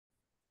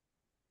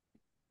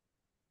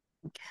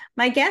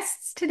My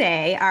guests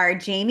today are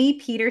Jamie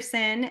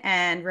Peterson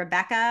and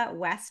Rebecca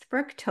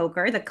Westbrook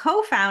Toker, the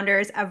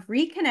co-founders of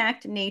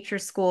Reconnect Nature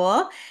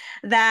School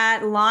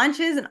that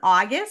launches in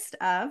August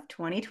of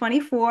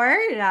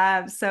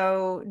 2024.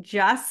 So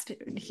just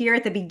here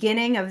at the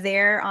beginning of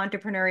their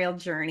entrepreneurial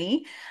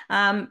journey.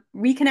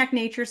 Reconnect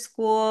Nature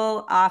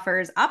School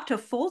offers up to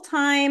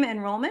full-time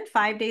enrollment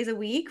 5 days a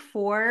week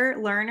for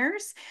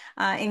learners,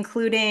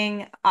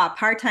 including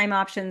part-time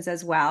options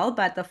as well.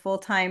 But the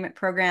full-time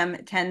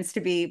program tends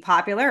to be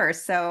popular, or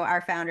so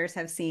our founders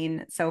have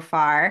seen so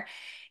far.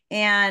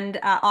 And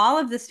all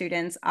of the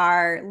students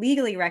are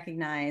legally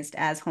recognized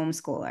as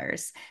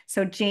homeschoolers.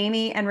 So,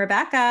 Jamie and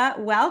Rebecca,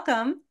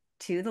 welcome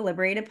to the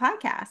Liberated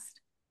podcast.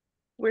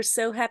 We're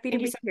so happy to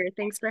Thank you be so here.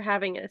 Thanks for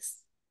having us.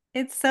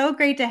 It's so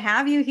great to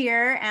have you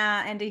here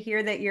and to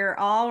hear that you're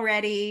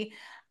already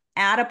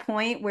at a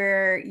point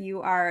where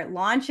you are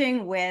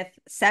launching with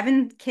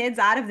 7 kids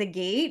out of the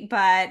gate,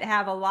 but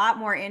have a lot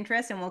more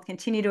interest and will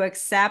continue to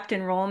accept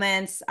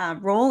enrollments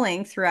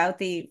rolling throughout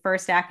the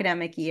first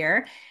academic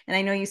year. And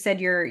I know you said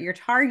you're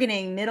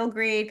targeting middle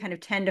grade, kind of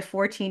 10 to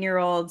 14 year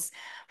olds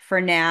for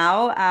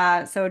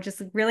now. So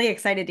just really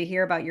excited to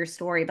hear about your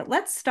story. But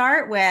let's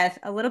start with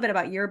a little bit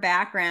about your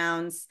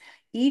backgrounds,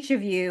 each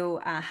of you,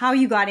 how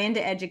you got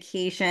into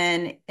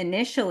education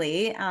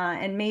initially.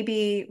 And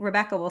maybe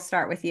Rebecca, will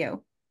start with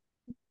you.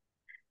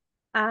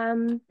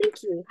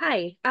 Thank you.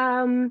 Hi.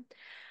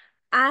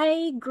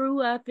 I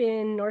grew up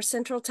in North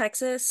Central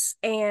Texas,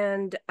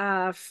 and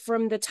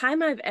from the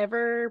time I've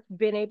ever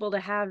been able to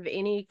have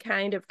any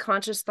kind of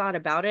conscious thought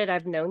about it,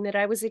 I've known that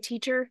I was a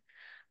teacher.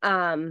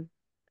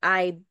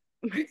 I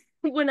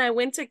when I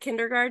went to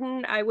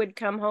kindergarten, I would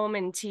come home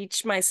and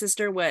teach my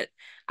sister what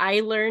I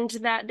learned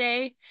that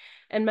day.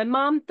 And my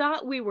mom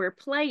thought we were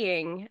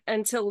playing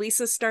until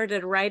Lisa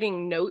started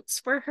writing notes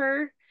for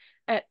her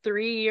at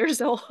 3 years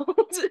old.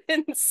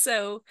 And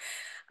so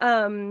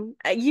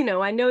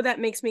I know that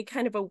makes me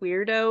kind of a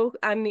weirdo.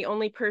 I'm the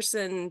only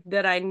person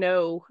that I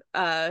know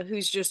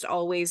who's just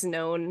always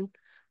known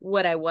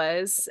what I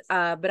was.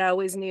 But I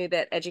always knew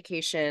that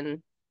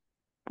education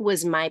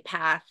was my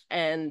path.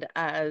 And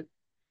I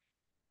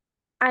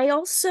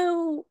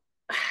also,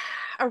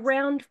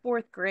 around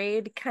fourth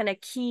grade, kind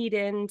of keyed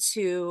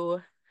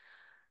into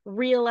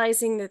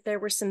realizing that there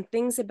were some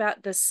things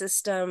about the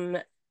system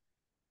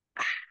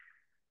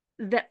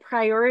that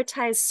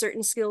prioritized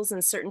certain skills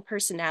and certain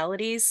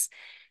personalities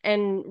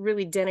and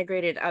really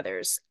denigrated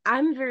others.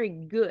 I'm very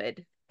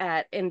good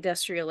at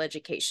industrial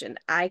education.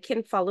 I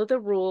can follow the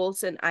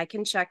rules and I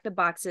can check the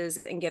boxes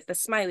and get the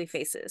smiley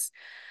faces.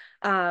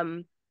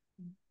 Um,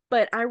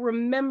 but I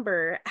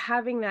remember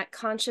having that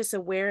conscious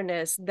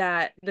awareness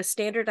that the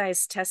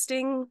standardized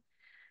testing,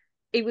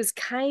 it was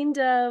kind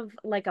of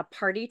like a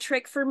party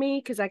trick for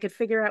me because I could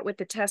figure out what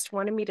the test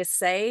wanted me to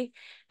say.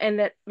 And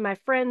that my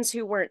friends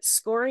who weren't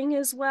scoring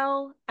as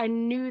well, I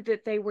knew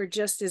that they were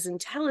just as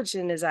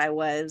intelligent as I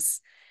was.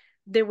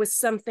 There was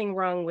something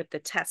wrong with the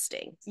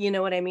testing. You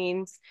know what I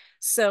mean?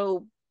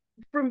 So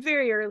from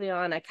very early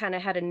on, I kind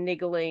of had a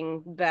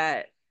niggling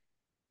that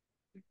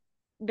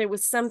there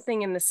was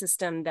something in the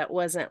system that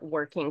wasn't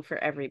working for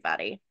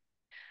everybody.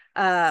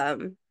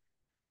 Um,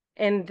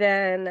 And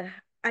then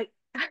I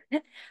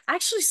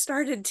actually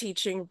started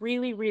teaching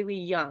really, really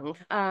young.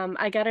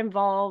 I got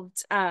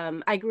involved.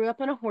 I grew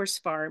up on a horse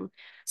farm,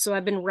 so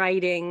I've been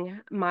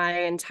riding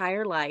my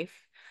entire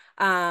life.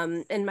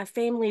 And my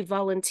family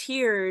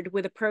volunteered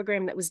with a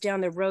program that was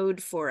down the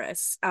road for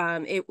us.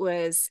 It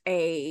was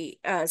a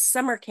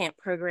summer camp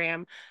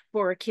program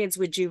for kids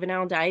with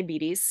juvenile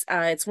diabetes.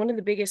 It's one of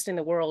the biggest in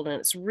the world, and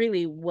it's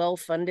really well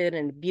funded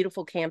and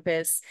beautiful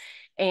campus.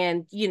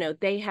 And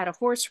they had a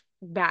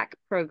horseback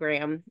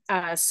program,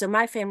 so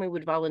my family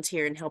would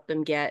volunteer and help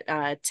them get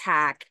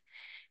tack,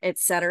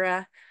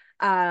 etc.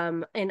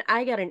 And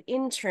I got an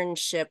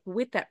internship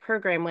with that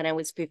program when I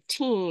was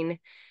 15,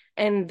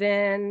 and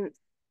then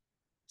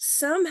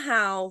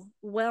somehow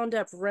wound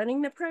up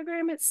running the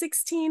program at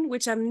 16,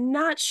 which I'm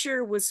not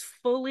sure was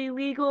fully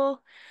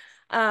legal.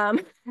 um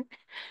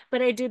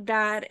but I did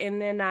that,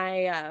 and then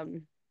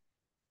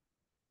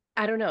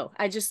I don't know.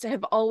 I just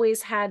have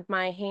always had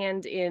my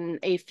hand in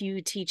a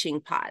few teaching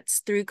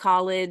pots. Through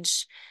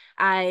college,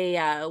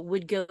 I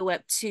would go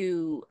up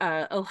to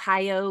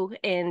Ohio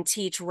and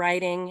teach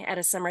writing at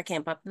a summer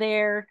camp up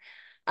there.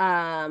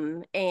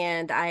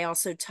 And I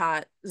also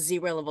taught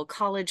zero level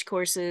college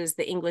courses,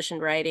 the English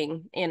and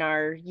writing in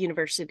our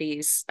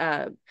university's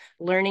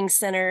learning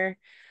center.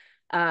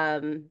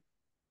 Um,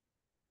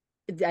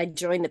 I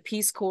joined the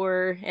Peace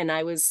Corps and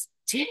I was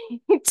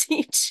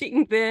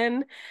teaching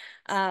then.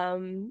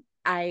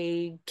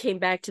 I came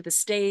back to the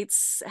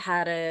States,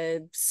 had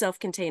a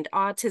self-contained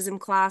autism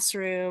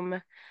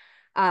classroom.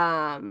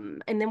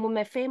 And then when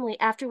my family,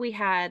 after we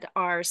had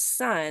our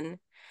son,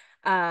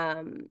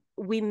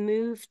 we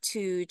moved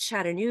to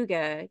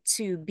Chattanooga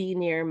to be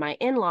near my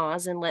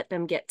in-laws and let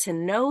them get to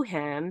know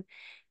him.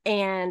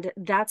 And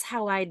that's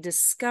how I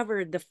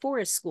discovered the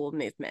forest school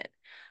movement.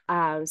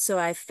 So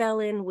I fell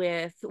in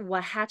with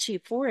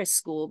Wahatchee Forest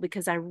School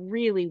because I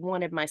really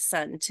wanted my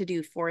son to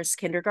do forest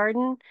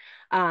kindergarten.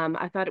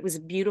 I thought it was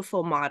a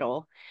beautiful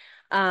model.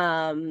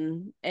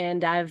 And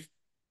I've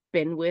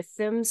been with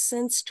them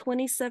since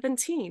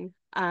 2017.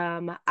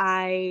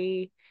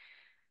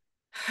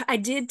 I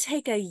did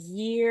take a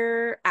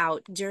year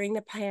out during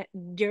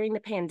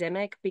the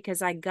pandemic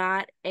because I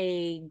got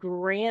a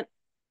grant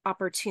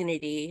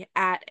opportunity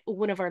at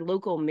one of our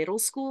local middle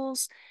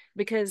schools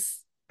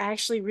because I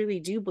actually really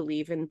do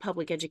believe in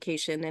public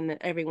education and that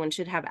everyone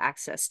should have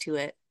access to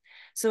it.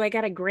 So I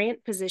got a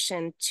grant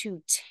position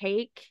to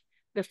take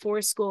the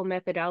forest school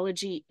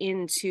methodology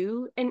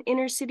into an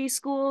inner city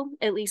school.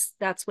 At least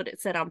that's what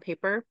it said on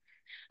paper.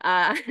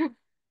 Uh,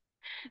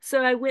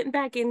 So I went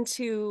back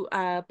into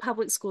a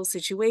public school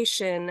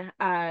situation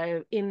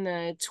in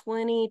the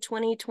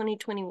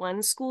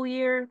 2020-2021 school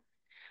year.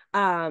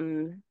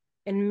 Um,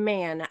 and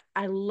man,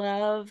 I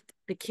loved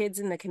the kids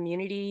in the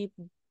community,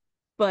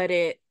 but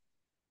it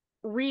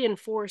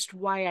reinforced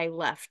why I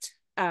left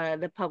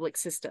the public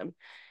system.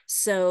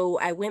 So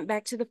I went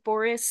back to the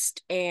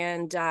forest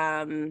and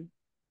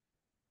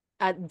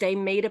they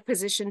made a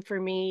position for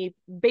me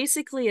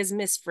basically as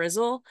Miss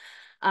Frizzle.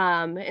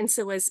 And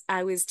so as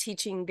I was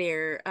teaching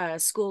their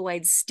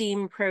school-wide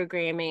STEAM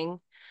programming,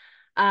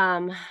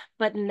 um,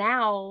 but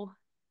now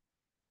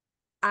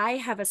I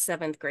have a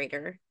seventh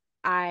grader.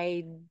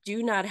 I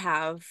do not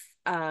have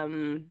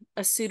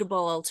a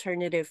suitable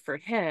alternative for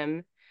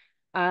him.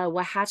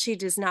 Wahatchee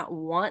does not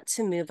want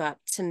to move up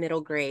to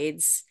middle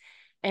grades.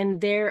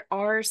 And there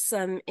are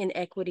some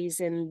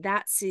inequities in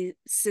that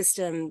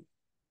system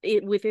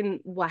within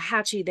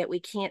Wahatchee that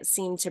we can't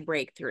seem to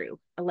break through.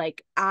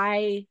 Like,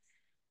 I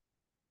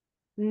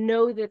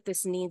know that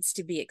this needs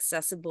to be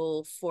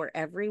accessible for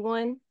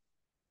everyone.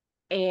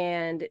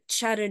 And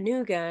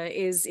Chattanooga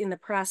is in the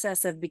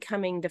process of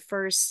becoming the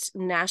first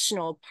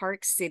national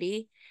park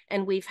city.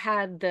 And we've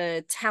had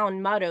the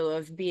town motto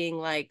of being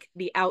like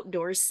the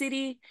outdoor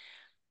city,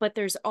 but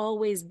there's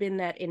always been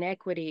that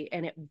inequity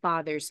and it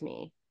bothers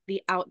me.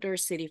 The outdoor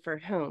city for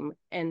whom?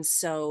 And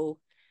so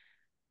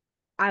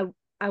I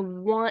I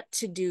want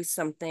to do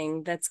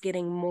something that's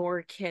getting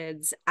more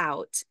kids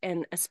out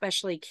and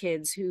especially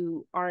kids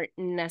who aren't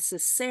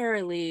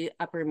necessarily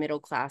upper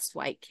middle class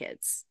white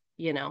kids,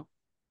 you know.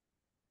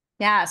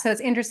 Yeah, so it's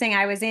interesting.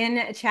 I was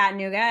in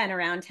Chattanooga and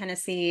around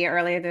Tennessee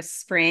earlier this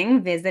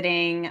spring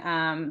visiting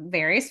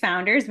various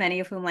founders,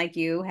 many of whom, like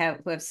you,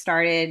 who have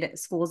started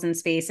schools and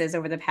spaces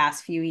over the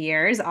past few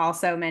years.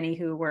 Also, many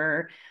who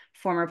were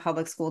former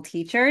public school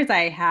teachers.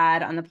 I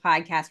had on the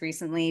podcast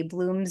recently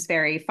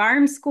Bloomsbury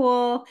Farm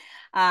School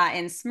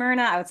in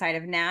Smyrna outside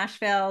of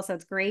Nashville. So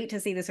it's great to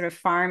see the sort of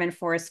farm and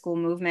forest school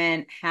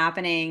movement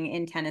happening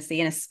in Tennessee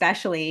and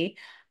especially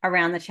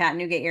around the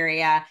Chattanooga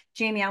area.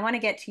 Jamie, I want to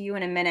get to you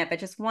in a minute, but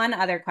just one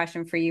other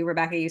question for you,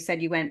 Rebecca. You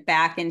said you went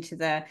back into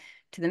the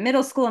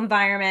middle school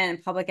environment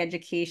and public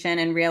education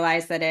and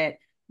realized that it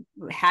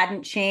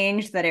hadn't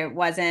changed, that it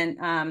wasn't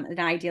an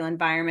ideal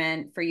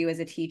environment for you as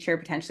a teacher,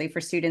 potentially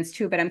for students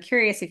too. But I'm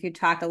curious if you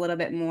talk a little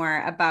bit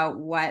more about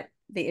what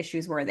the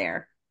issues were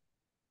there.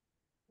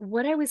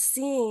 What I was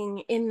seeing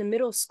in the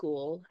middle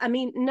school, I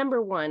mean,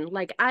 number one,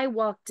 like I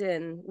walked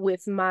in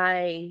with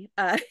my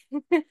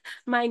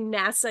my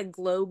NASA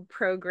Globe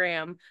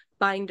program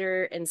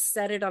binder and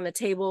set it on the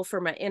table for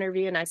my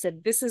interview. And I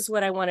said, this is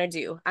what I want to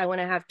do. I want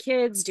to have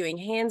kids doing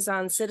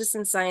hands-on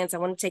citizen science. I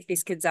want to take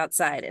these kids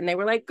outside. And they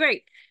were like,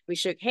 great. We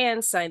shook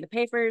hands, signed the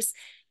papers.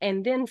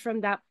 And then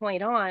from that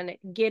point on,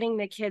 getting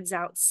the kids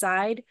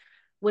outside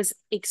was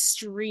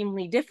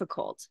extremely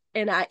difficult.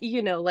 And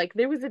like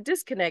there was a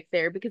disconnect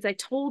there because I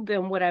told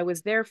them what I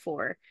was there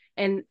for.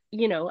 And,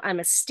 I'm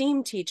a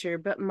STEAM teacher,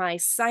 but my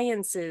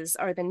sciences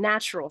are the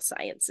natural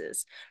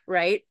sciences,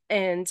 right?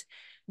 And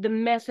the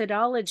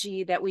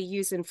methodology that we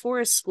use in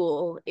forest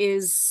school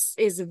is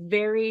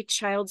very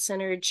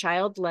child-centered,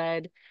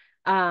 child-led,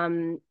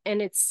 and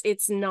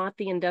it's not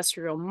the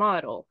industrial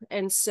model.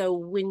 And so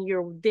when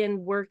you're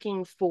then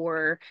working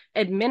for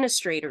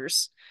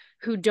administrators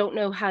who don't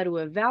know how to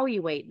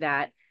evaluate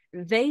that,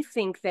 they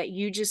think that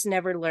you just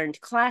never learned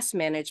class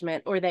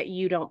management or that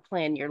you don't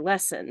plan your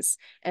lessons.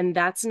 And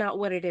that's not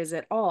what it is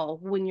at all.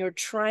 When you're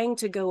trying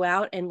to go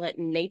out and let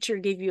nature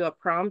give you a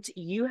prompt,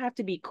 you have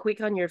to be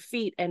quick on your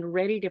feet and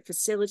ready to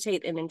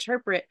facilitate and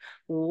interpret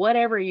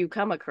whatever you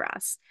come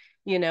across,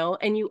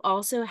 and you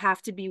also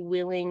have to be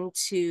willing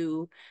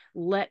to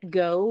let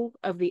go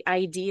of the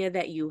idea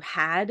that you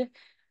had,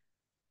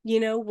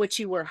 what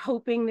you were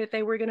hoping that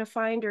they were going to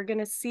find or going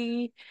to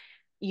see.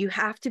 You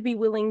have to be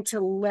willing to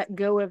let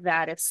go of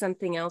that if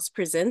something else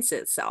presents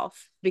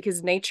itself,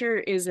 because nature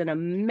is an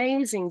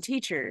amazing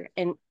teacher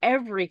and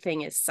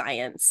everything is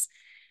science,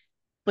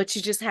 but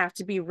you just have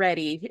to be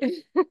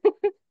ready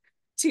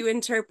to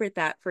interpret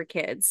that for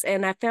kids.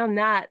 And I found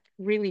that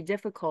really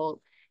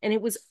difficult. And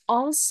it was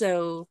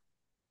also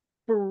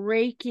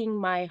breaking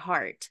my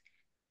heart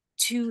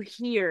to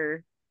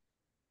hear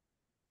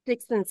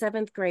sixth and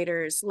seventh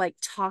graders like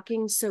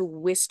talking so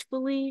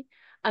wistfully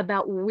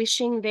about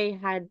wishing they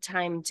had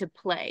time to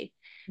play.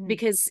 Mm.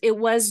 because it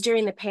was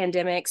during the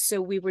pandemic.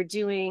 So we were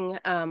doing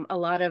a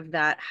lot of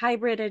that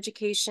hybrid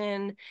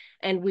education,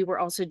 and we were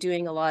also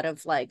doing a lot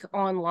of like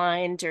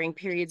online during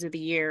periods of the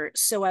year.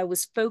 So I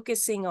was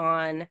focusing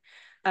on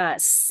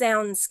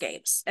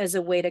soundscapes as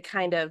a way to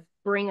kind of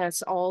bring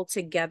us all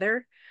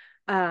together,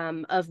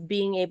 of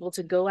being able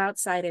to go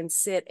outside and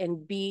sit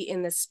and be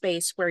in the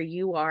space where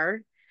you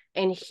are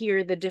and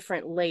hear the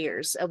different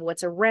layers of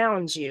what's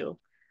around you.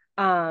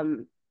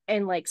 Um,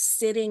 and like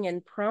sitting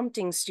and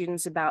prompting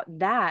students about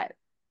that,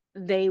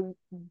 they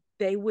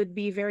they would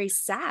be very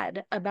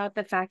sad about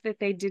the fact that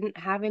they didn't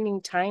have any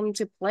time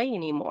to play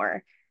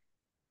anymore.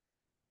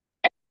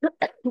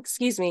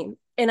 Excuse me.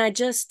 And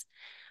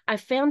I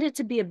found it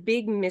to be a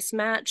big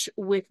mismatch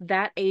with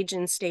that age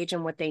and stage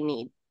and what they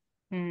need,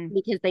 Mm.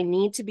 because they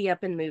need to be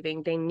up and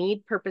moving. They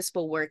need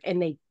purposeful work, and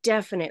they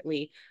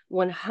definitely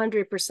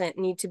 100%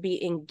 need to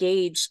be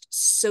engaged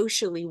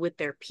socially with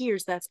their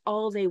peers. That's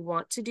all they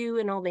want to do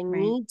and all they Right,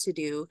 need to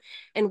do.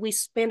 And we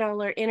spend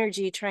all our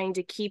energy trying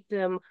to keep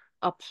them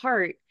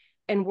apart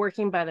and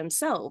working by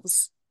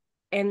themselves.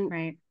 And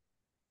right.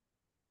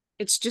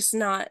 it's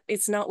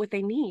not what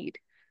they need.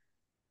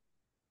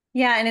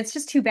 Yeah, and it's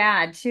just too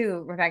bad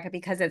too, Rebecca,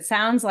 because it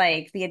sounds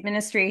like the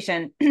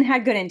administration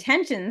had good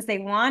intentions. They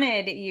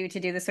wanted you to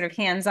do this sort of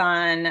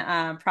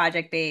hands-on,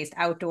 project-based,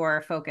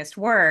 outdoor-focused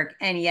work,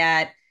 and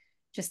yet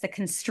just the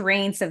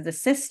constraints of the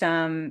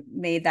system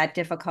made that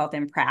difficult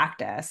in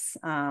practice.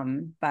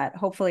 But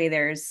hopefully,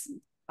 there's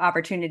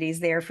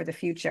opportunities there for the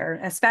future,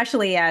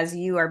 especially as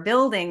you are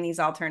building these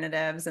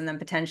alternatives, and then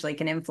potentially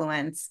can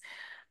influence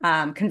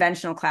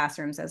conventional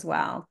classrooms as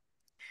well.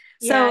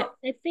 Yeah, So,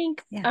 I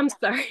think yeah, I'm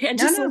sorry. I no,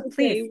 just no, want to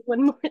please. say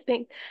one more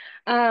thing.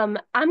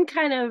 I'm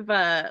kind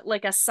of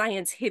like a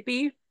science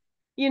hippie,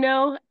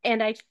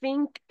 and I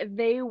think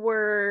they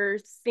were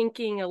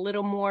thinking a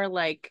little more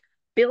like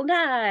Bill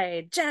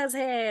Nye, jazz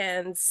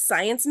hands,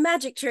 science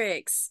magic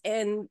tricks,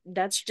 and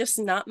that's just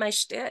not my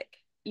shtick.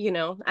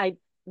 I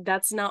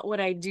That's not what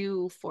I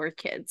do for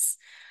kids.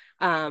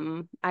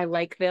 I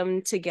like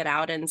them to get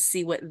out and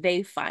see what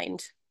they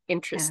find Yeah.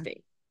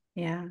 interesting.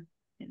 Yeah.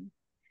 Yeah.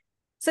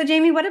 So,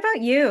 Jamie, what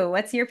about you?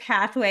 What's your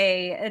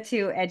pathway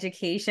to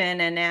education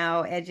and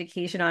now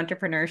education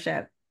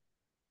entrepreneurship?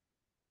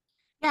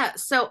 Yeah,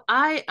 so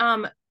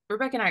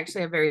Rebecca and I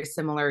actually have very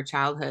similar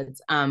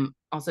childhoods.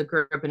 Also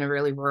grew up in a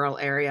really rural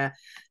area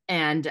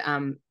and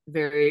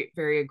very,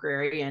 very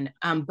agrarian.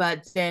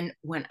 But then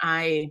when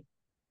I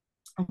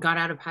got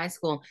out of high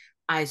school,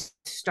 I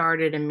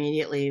started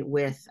immediately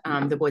with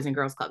the Boys and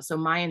Girls Club. So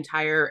my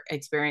entire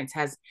experience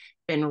has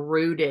been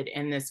rooted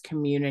in this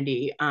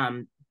community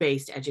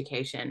based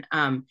education.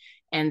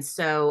 And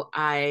so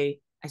I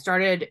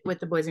started with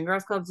the Boys and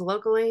Girls Clubs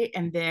locally,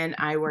 and then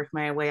I worked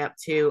my way up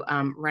to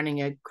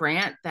running a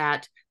grant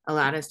that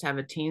allowed us to have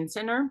a teen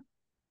center.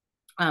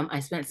 I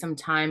spent some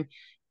time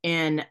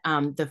in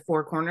the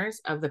four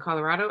corners of the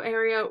Colorado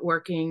area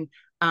working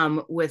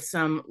with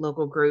some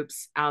local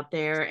groups out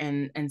there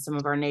and some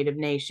of our native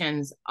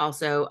nations,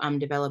 also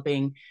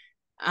developing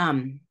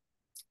um,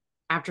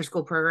 after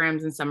school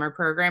programs and summer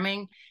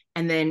programming,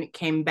 and then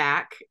came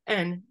back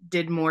and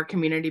did more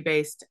community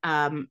based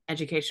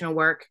educational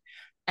work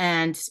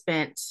and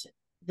spent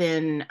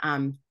then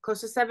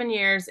close to 7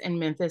 years in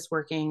Memphis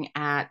working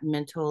at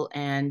mental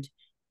and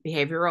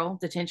behavioral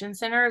detention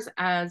centers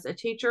as a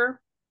teacher,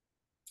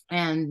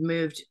 and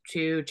moved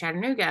to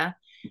Chattanooga,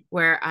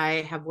 where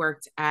I have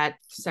worked at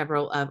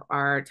several of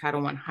our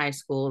Title I high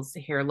schools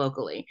here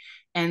locally.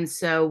 And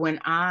so when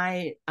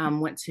I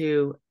went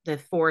to the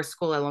Forest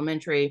School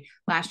Elementary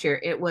last year,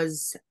 it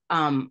was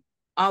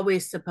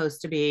always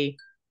supposed to be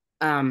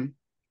um,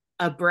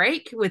 a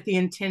break with the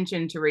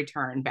intention to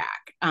return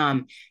back.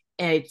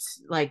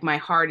 It's like my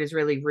heart is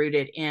really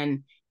rooted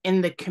in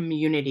the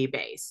community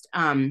based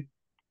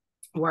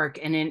work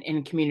and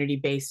in community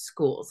based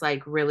schools,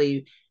 like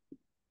really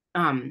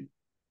um,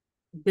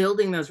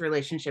 building those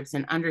relationships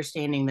and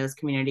understanding those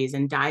communities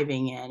and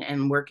diving in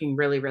and working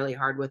really, really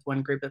hard with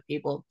one group of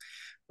people.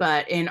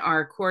 But in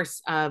our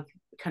course of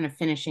kind of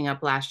finishing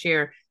up last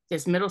year,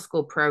 this middle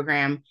school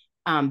program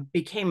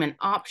became an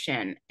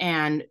option.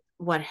 And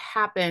what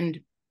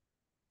happened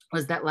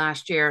was that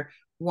last year,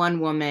 one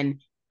woman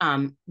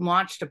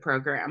launched a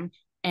program,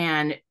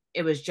 and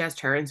it was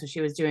just her. And so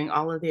she was doing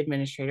all of the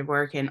administrative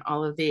work and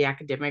all of the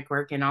academic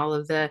work and all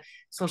of the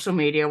social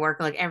media work,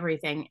 like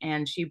everything.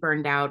 And she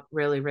burned out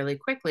really, really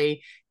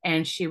quickly.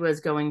 And she was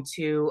going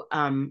to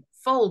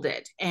fold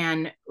it.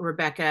 And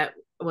Rebecca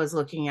was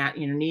looking at,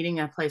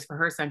 needing a place for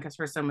her son because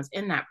her son was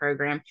in that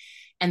program.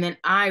 And then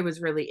I was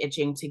really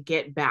itching to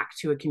get back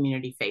to a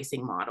community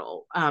facing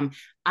model.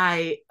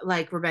 I,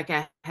 like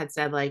Rebecca had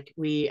said, like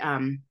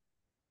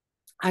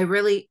I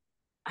really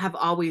have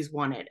always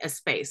wanted a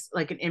space,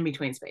 like an in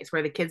between space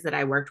where the kids that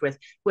I worked with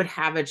would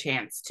have a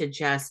chance to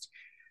just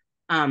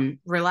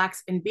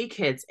relax and be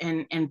kids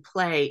and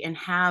play and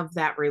have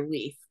that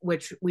relief,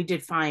 which we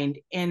did find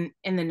in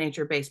the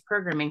nature-based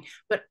programming,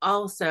 but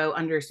also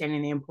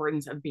understanding the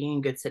importance of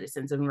being good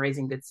citizens and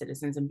raising good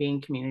citizens and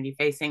being community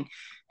facing.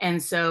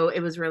 And so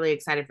it was really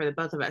excited for the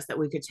both of us that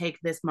we could take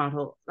this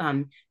model,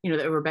 that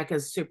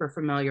Rebecca's super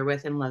familiar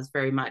with and loves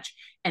very much,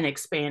 and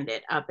expand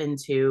it up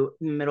into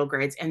middle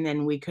grades. And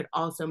then we could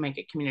also make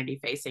it community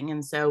facing.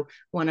 And so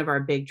one of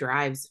our big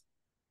drives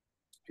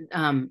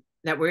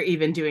that we're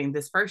even doing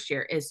this first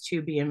year is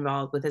to be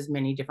involved with as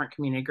many different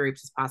community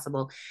groups as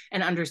possible,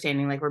 and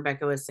understanding, like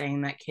Rebecca was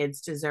saying, that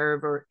kids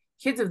deserve, or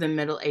kids of the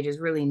middle ages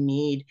really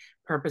need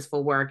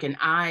purposeful work. And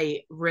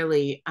I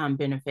really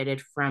benefited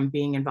from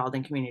being involved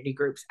in community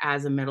groups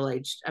as a middle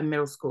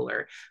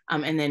schooler,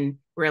 and then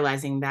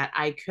realizing that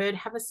I could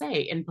have a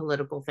say in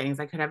political things.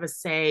 I could have a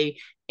say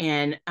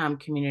in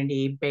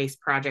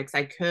community-based projects.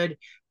 I could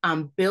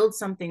build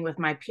something with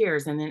my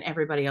peers, and then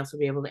everybody else will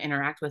be able to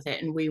interact with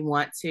it. And we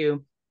want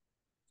to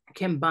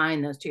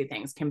combine those two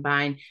things,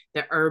 combine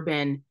the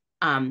urban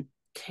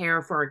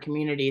care for our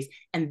communities,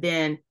 and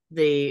then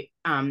the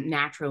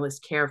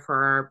naturalist care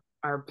for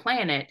our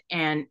planet,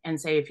 and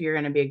say, if you're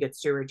going to be a good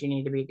steward, you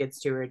need to be a good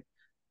steward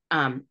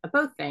of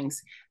both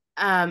things.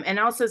 And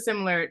also,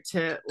 similar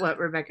to what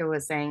Rebecca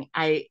was saying,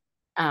 I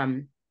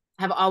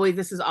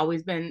this has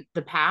always been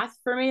the path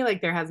for me.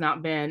 Like, there has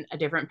not been a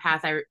different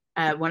path.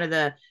 One of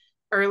the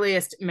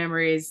earliest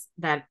memories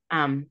that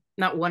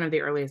not one of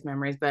the earliest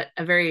memories, but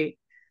a very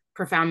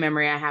profound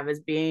memory I have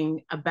is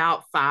being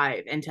about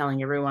 5 and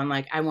telling everyone,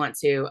 like, I want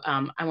to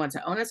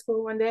own a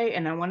school one day,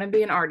 and I want to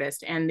be an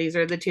artist. And these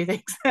are the two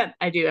things that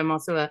I do. I'm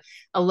also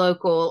a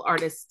local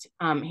artist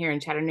here in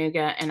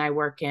Chattanooga, and I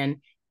work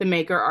in the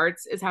maker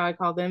arts, is how I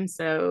call them.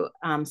 So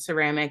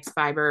ceramics,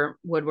 fiber,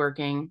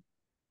 woodworking,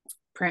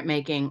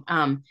 printmaking.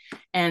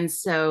 And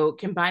so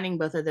combining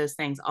both of those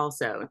things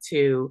also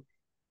to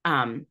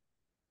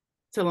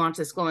launch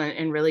the school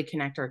and really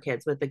connect our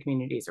kids with the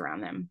communities around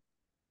them.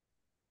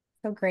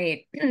 So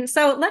great.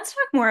 So let's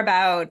talk more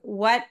about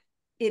what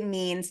it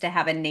means to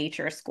have a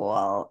nature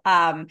school.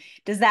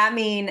 Does that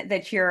mean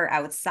that you're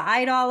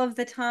outside all of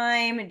the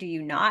time? Do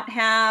you not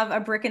have a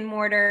brick and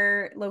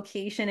mortar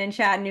location in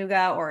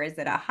Chattanooga, or is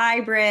it a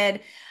hybrid?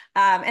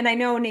 And I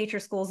know nature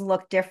schools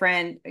look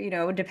different,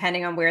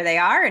 depending on where they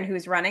are and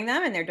who's running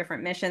them and their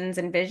different missions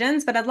and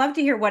visions. But I'd love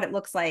to hear what it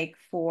looks like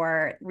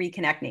for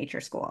Reconnect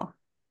Nature School.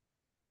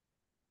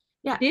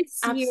 Yeah, This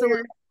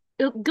absolutely.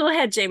 year, go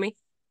ahead, Jamie.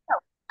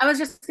 I was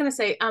just going to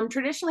say,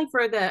 traditionally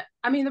the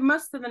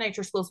most of the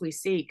nature schools we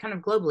see kind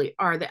of globally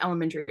are the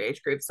elementary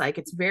age groups. Like,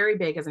 it's very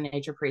big as a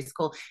nature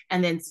preschool.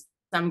 And then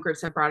some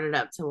groups have brought it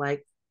up to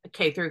like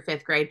K through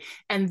 5th grade.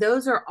 And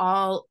those are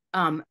all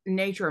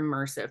nature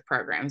immersive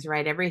programs,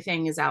 right?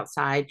 Everything is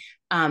outside.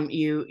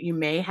 You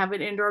may have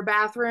an indoor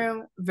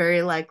bathroom,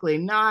 very likely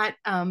not.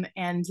 And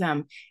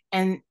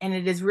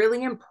it is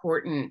really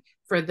important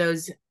for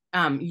those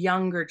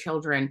younger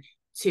children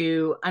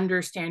to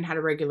understand how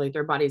to regulate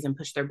their bodies and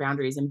push their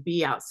boundaries and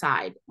be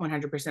outside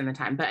 100% of the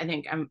time. But I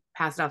think I'm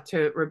passed off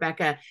to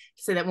Rebecca,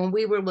 so that when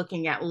we were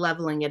looking at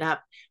leveling it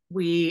up,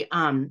 we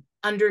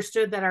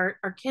understood that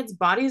our kids'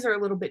 bodies are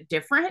a little bit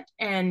different,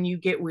 and you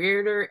get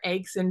weirder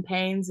aches and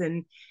pains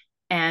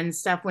and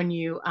stuff when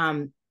you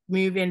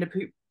move into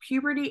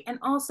puberty. And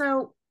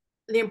also,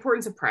 the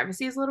importance of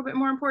privacy is a little bit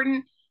more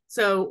important.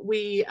 So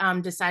we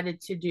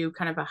decided to do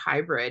kind of a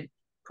hybrid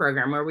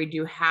program where we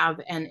do have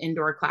an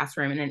indoor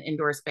classroom and an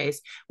indoor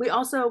space. We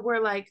also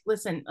were like,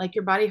 listen, like,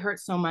 your body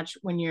hurts so much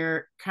when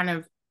you're kind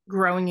of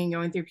growing and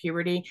going through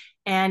puberty,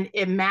 and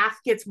if math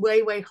gets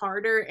way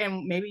harder,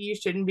 and maybe you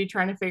shouldn't be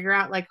trying to figure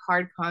out like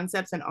hard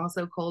concepts and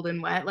also cold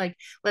and wet. Like,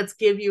 let's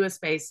give you a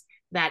space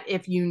that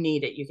if you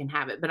need it, you can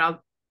have it. But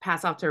I'll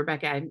pass off to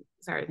Rebecca. I'm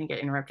sorry, I think I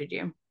interrupted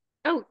you.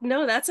 Oh,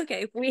 no, that's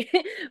okay.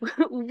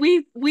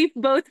 We've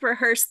both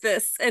rehearsed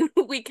this, and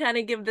we kind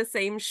of give the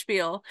same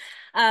spiel.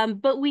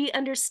 But we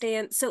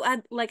understand. So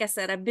like I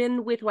said, I've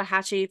been with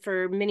Wahatchee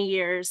for many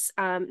years,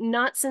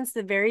 not since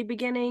the very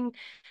beginning,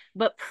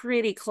 but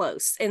pretty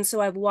close. And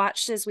so I've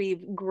watched as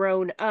we've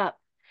grown up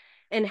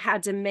and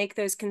had to make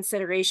those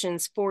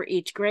considerations for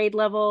each grade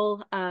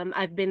level.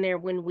 I've been there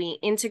when we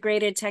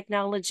integrated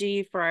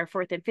technology for our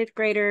 4th and 5th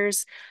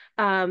graders.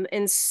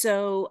 And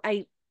so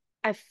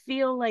I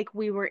feel like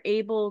we were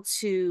able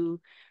to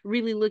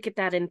really look at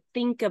that and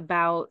think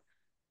about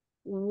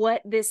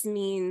what this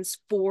means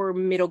for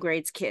middle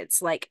grades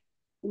kids. Like,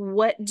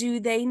 what do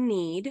they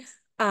need,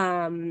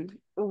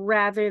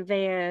 rather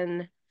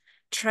than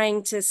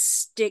trying to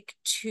stick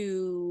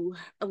to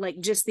like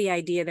just the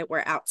idea that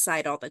we're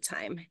outside all the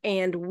time.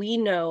 And we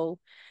know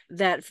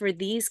that for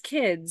these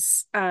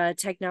kids,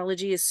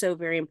 technology is so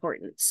very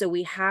important. So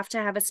we have to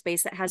have a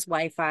space that has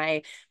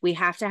Wi-Fi. We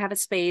have to have a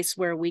space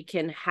where we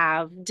can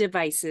have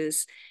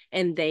devices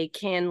and they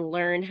can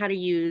learn how to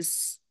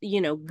use,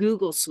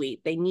 Google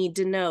Suite. They need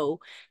to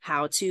know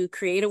how to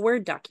create a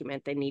Word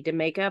document. They need to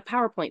make a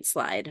PowerPoint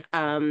slide.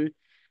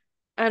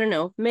 I don't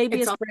know, maybe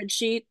It's a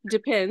spreadsheet,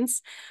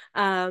 depends.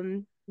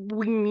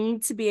 we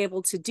need to be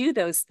able to do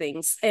those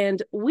things.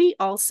 And we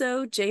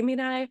also, Jamie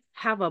and I,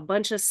 have a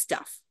bunch of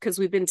stuff because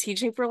we've been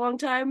teaching for a long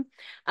time.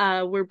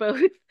 We're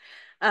both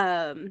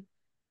um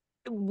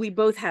we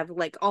both have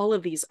like all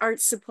of these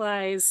art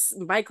supplies,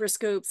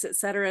 microscopes,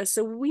 etc.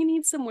 So we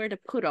need somewhere to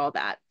put all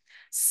that.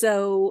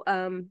 So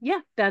yeah,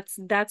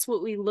 that's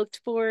what we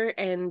looked for,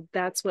 and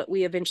that's what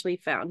we eventually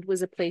found,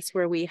 was a place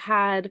where we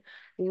had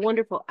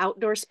wonderful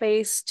outdoor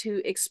space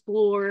to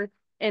explore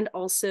and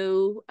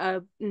also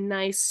a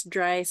nice,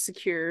 dry,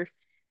 secure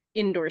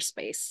indoor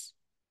space.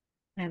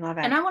 I love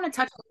And it. I want to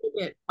touch a little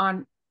bit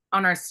on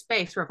our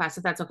space real fast,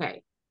 if that's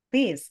okay.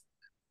 Please.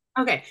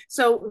 Okay,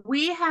 so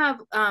we've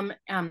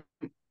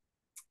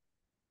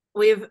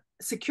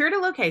secured a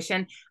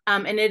location,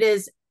 and it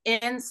is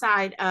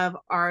inside of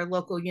our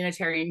local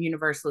Unitarian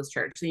Universalist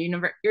Church, the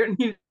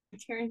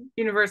Unitarian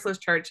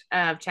Universalist Church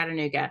of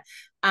Chattanooga.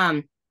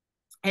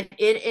 And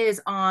it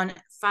is on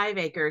 5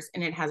 acres,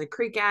 and it has a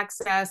creek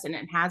access, and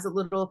it has a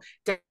little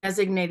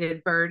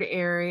designated bird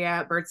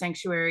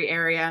sanctuary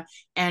area,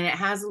 and it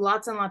has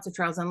lots and lots of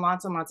trails and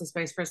lots of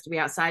space for us to be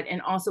outside,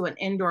 and also an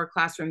indoor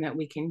classroom that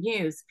we can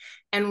use.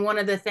 And one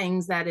of the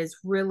things that is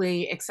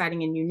really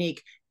exciting and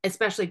unique,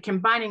 especially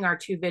combining our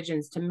two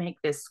visions to make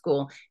this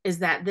school, is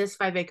that this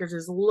 5 acres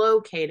is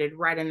located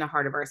right in the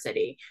heart of our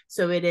city.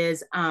 So it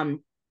is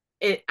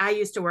I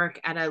used to work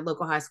at a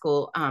local high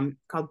school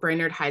called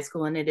Brainerd High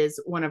School, and it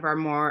is one of our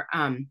more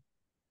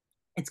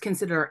it's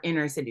considered our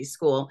inner city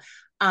school,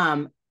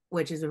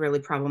 which is a really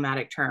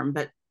problematic term,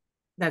 but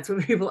that's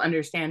what people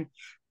understand.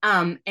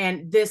 And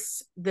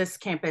this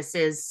campus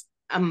is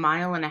a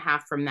mile and a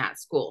half from that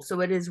school,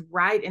 so it is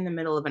right in the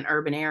middle of an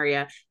urban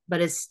area,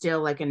 but it's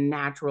still like a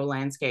natural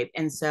landscape,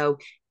 and so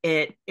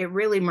it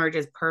really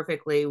merges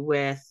perfectly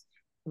with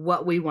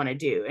what we want to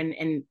do,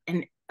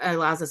 and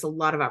allows us a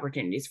lot of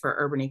opportunities for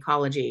urban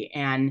ecology,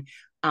 and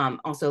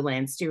also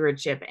land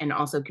stewardship, and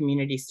also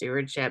community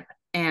stewardship.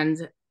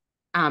 And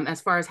as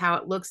far as how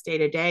it looks day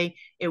to day,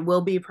 it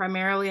will be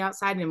primarily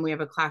outside, and we have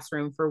a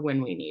classroom for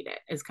when we need it,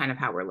 is kind of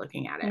how we're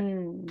looking at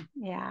it.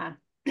 Yeah.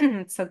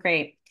 So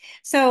great.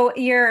 So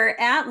you're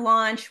at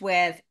launch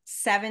with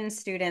 7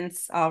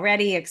 students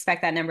already.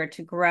 Expect that number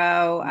to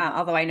grow,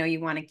 although I know you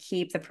want to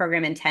keep the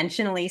program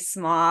intentionally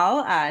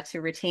small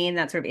to retain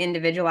that sort of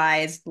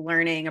individualized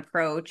learning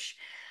approach.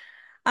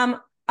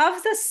 Um,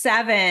 of the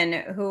 7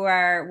 who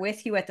are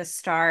with you at the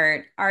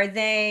start, are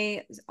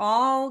they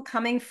all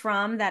coming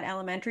from that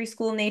elementary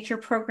school nature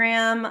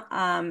program?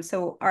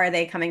 So are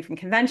they coming from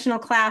conventional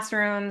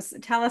classrooms?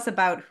 Tell us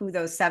about who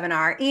those 7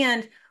 are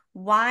and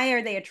why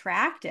are they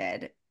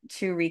attracted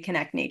to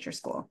Reconnect Nature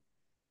School?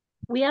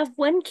 We have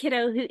one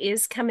kiddo who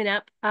is coming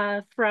up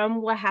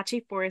from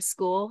Wahatchee Forest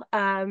School.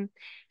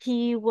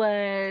 He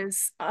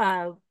was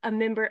a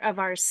member of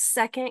our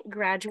second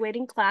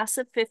graduating class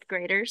of 5th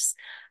graders.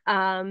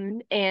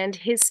 And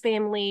his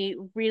family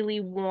really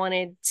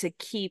wanted to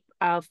keep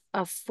a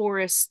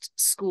forest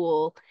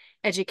school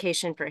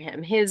education for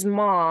him. His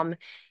mom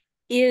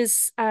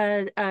is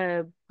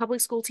a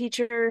public school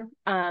teacher.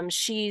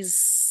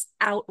 She's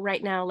out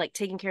right now, like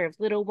taking care of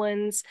little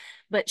ones,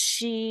 but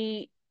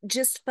she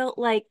just felt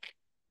like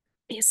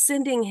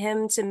sending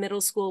him to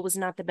middle school was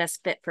not the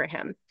best fit for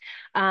him.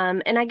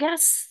 And I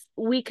guess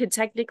we could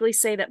technically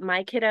say that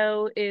my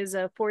kiddo is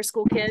a 4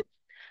 school kid.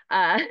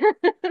 Uh,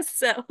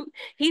 so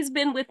he's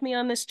been with me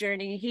on this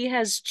journey. He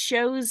has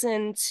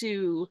chosen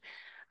to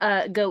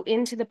go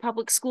into the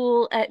public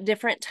school at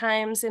different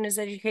times in his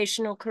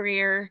educational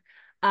career.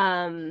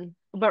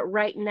 But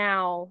right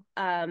now,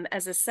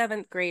 as a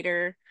 7th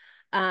grader,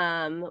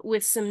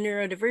 with some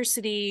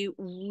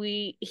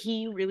neurodiversity,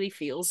 he really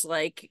feels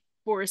like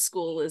forest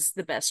school is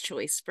the best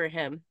choice for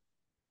him.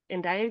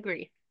 And I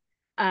agree.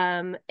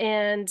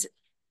 And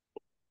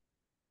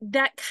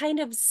that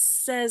kind of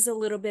says a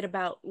little bit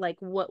about like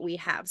what we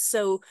have.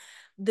 So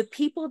the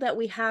people that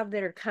we have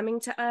that are coming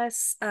to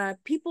us,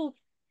 people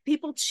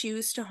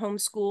choose to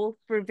homeschool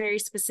for very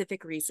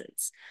specific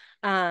reasons.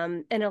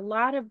 And a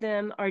lot of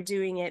them are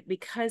doing it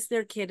because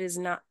their kid is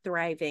not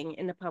thriving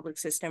in the public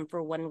system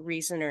for one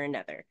reason or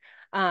another.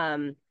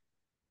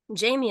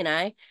 Jamie and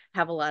I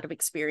have a lot of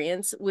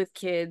experience with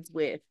kids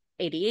with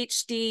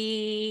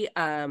ADHD,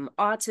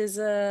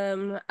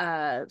 autism,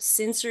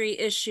 sensory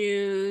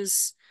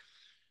issues,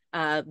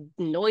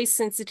 noise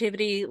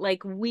sensitivity.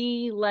 Like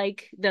we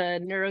like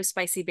the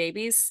neurospicy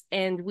babies,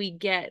 and we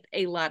get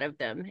a lot of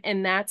them.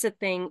 And that's a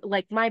thing.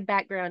 Like my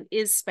background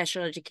is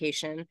special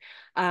education,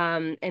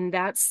 and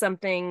that's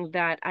something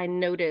that I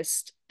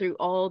noticed through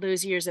all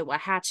those years at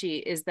Wahatchee,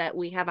 is that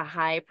we have a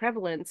high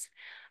prevalence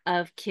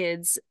of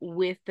kids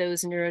with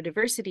those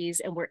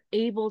neurodiversities, and we're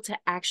able to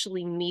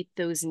actually meet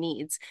those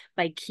needs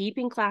by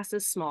keeping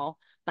classes small,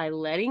 by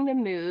letting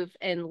them move,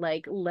 and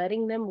like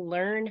letting them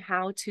learn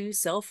how to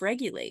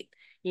self-regulate,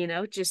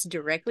 just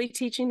directly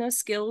teaching those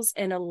skills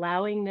and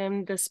allowing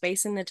them the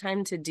space and the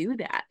time to do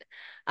that.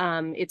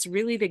 It's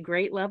really the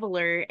great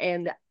leveler,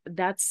 and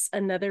that's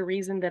another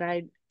reason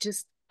that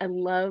I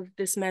love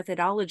this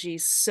methodology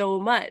so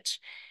much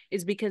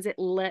is because it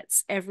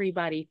lets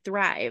everybody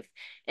thrive.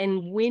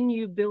 And when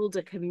you build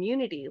a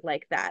community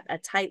like that, a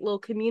tight little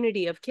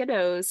community of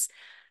kiddos,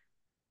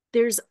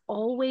 there's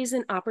always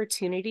an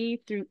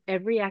opportunity through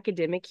every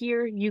academic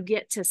year. You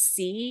get to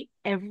see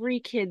every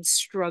kid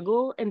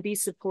struggle and be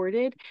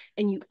supported.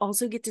 And you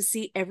also get to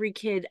see every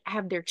kid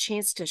have their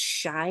chance to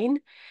shine.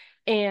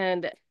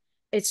 And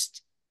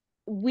it's,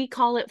 we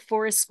call it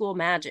forest school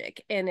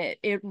magic, and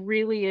it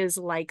really is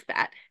like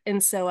that.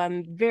 And so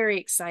I'm very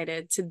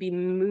excited to be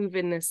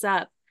moving this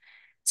up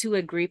to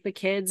a group of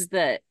kids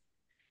that,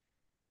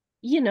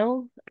 you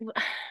know,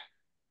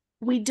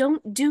 we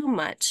don't do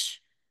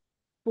much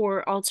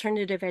for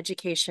alternative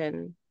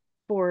education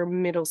for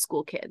middle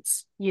school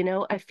kids.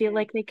 I feel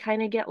like they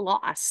kind of get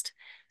lost.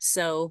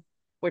 So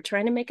we're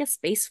trying to make a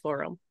space for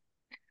them.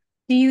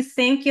 Do you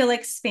think you'll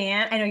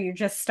expand? I know you're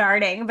just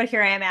starting, but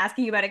here I am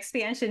asking you about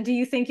expansion. Do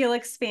you think you'll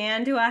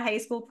expand to a high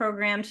school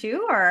program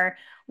too, or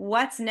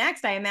what's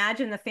next? I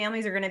imagine the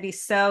families are going to be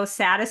so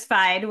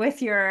satisfied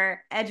with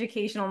your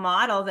educational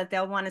model that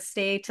they'll want to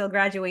stay till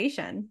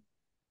graduation.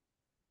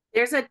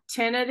 There's a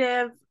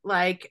tentative,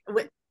 like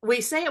we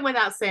say it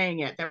without saying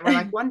it, that we're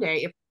like one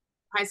day if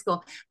high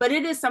school, but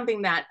it is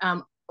something that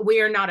we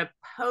are not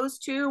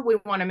opposed to. We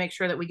want to make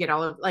sure that we get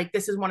all of, like,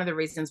 this is one of the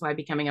reasons why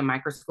becoming a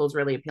micro school is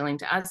really appealing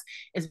to us,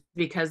 is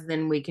because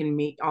then we can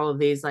meet all of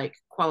these like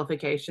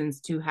qualifications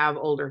to have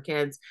older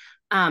kids.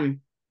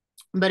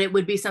 But it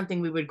would be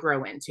something we would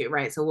grow into,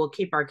 right? So we'll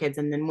keep our kids,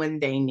 and then when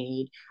they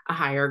need a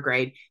higher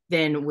grade,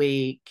 then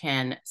we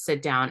can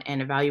sit down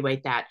and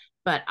evaluate that.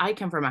 But I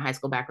come from a high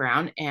school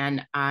background,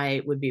 and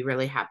I would be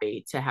really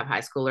happy to have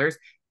high schoolers.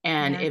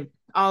 And Yeah. if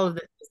all of the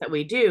things that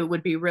we do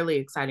would be really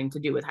exciting to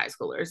do with high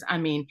schoolers. I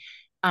mean,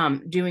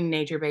 doing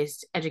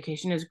nature-based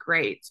education is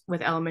great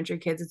with elementary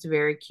kids. It's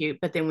very cute.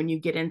 But then when you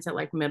get into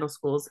like middle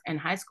schools and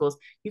high schools,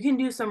 you can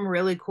do some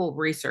really cool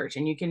research,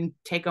 and you can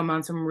take them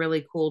on some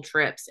really cool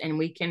trips, and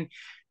we can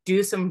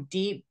do some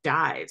deep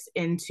dives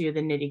into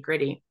the nitty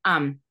gritty.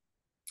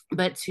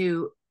 But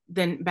to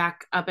then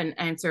back up and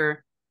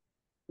answer,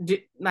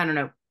 I don't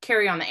know,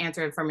 carry on the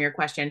answer from your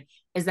question,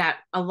 is that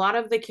a lot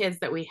of the kids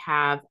that we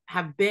have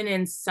been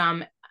in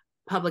some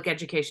public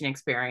education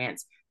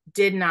experience,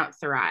 did not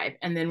thrive,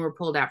 and then were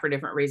pulled out for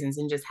different reasons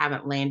and just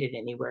haven't landed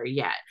anywhere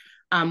yet.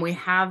 We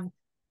have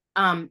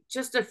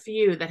just a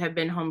few that have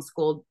been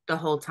homeschooled the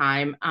whole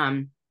time,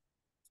 and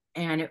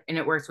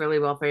it works really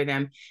well for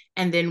them.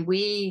 And then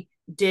we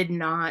did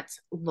not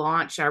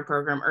launch our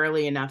program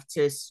early enough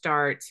to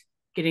start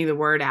getting the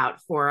word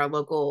out for our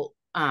local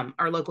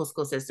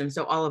school system.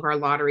 So all of our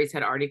lotteries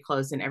had already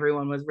closed, and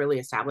everyone was really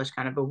established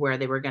kind of where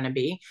they were going to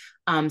be.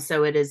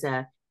 So it is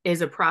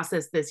a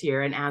process this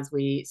year. And as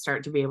we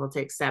start to be able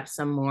to accept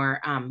some more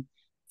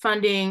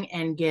funding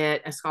and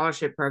get a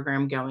scholarship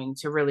program going,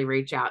 to really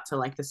reach out to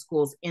like the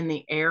schools in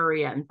the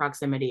area and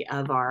proximity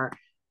of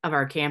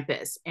our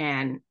campus,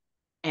 and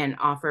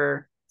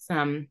offer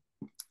some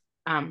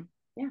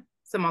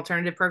some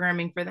alternative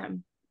programming for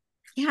them.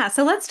 Yeah,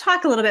 so let's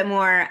talk a little bit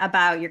more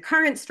about your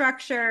current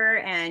structure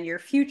and your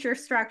future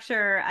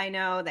structure. I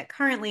know that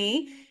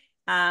currently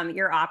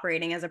you're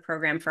operating as a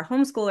program for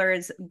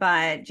homeschoolers,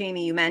 but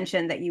Jamie, you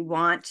mentioned that you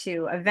want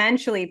to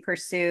eventually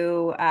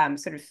pursue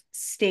sort of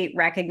state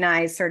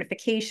recognized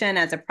certification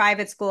as a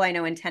private school. I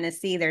know in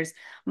Tennessee, there's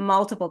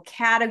multiple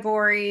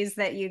categories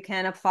that you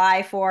can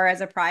apply for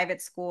as a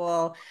private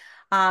school.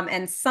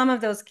 And some of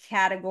those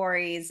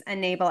categories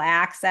enable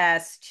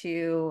access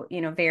to,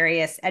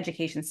 various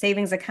education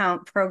savings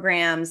account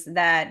programs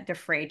that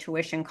defray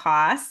tuition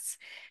costs.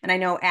 And I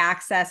know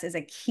access is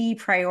a key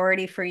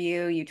priority for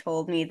you. You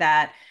told me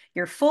that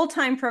your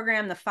full-time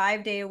program, the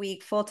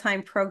 5-day-a-week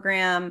full-time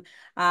program,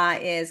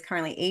 is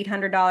currently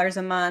 $800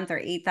 a month or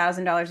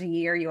 $8,000 a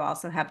year. You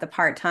also have the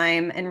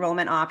part-time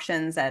enrollment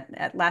options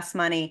at less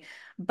money.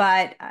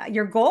 But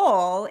your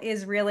goal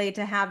is really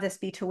to have this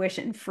be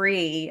tuition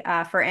free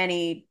for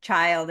any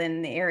child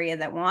in the area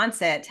that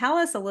wants it. Tell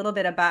us a little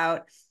bit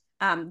about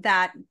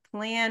that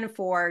plan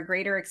for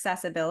greater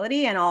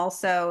accessibility and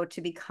also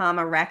to become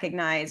a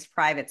recognized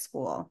private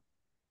school.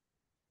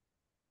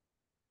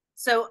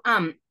 So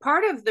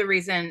part of the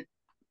reason,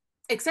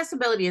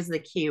 accessibility is the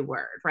key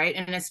word, right?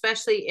 And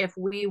especially if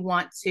we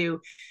want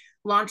to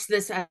launch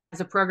this as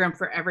a program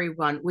for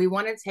everyone, we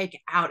want to take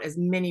out as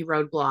many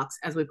roadblocks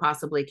as we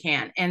possibly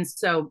can. And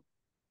so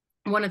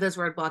one of those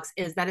roadblocks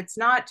is that it is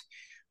not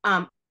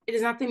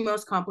the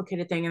most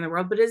complicated thing in the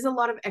world, but it is a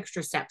lot of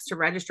extra steps to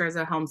register as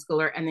a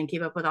homeschooler and then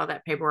keep up with all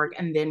that paperwork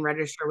and then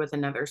register with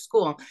another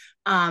school.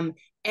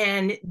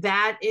 And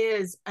that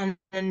is an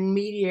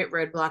immediate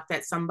roadblock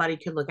that somebody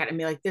could look at and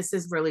be like, this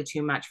is really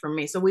too much for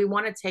me. So we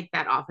want to take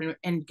that off,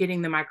 and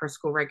getting the micro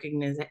school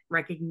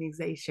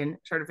recognition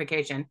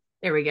certification,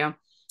 there we go,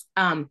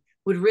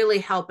 would really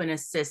help and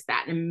assist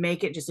that and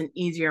make it just an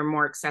easier,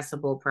 more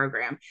accessible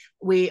program.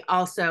 We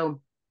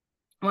also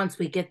once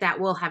we get that,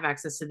 we'll have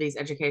access to these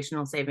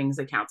educational savings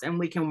accounts, and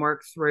we can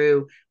work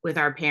through with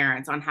our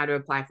parents on how to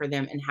apply for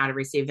them and how to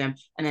receive them,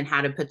 and then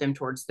how to put them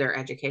towards their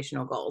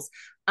educational goals.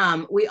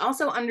 We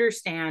also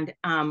understand,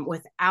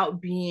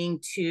 without being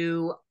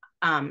too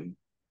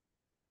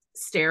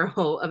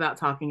sterile about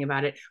talking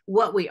about it,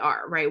 what we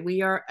are, right?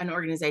 We are an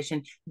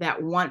organization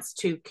that wants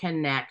to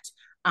connect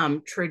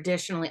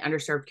traditionally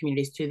underserved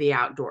communities to the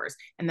outdoors.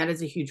 And that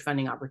is a huge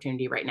funding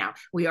opportunity right now.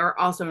 We are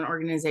also an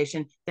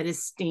organization that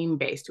is STEAM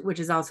based, which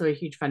is also a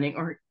huge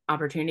funding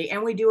opportunity.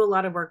 And we do a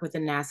lot of work with the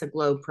NASA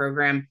Globe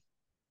program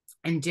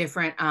and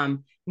different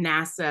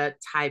NASA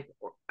type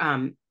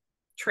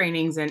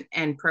trainings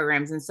and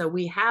programs. And so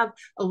we have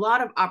a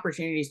lot of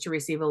opportunities to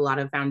receive a lot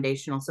of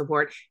foundational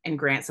support and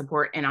grant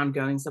support and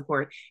ongoing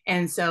support.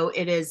 And so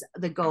it is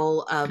the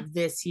goal of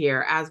this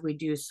year, as we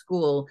do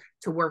school,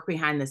 to work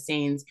behind the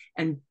scenes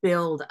and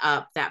build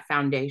up that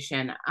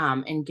foundation,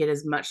 and get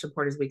as much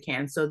support as we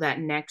can, so that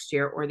next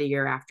year or the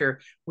year after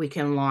we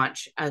can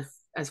launch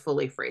as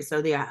fully free. So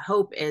the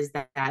hope is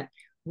that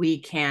we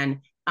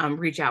can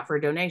reach out for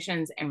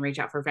donations and reach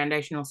out for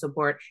foundational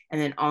support,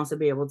 and then also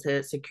be able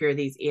to secure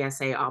these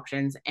ESA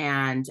options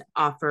and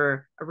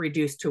offer a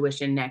reduced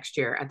tuition next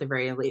year at the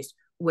very least,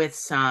 with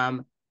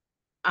some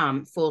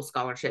full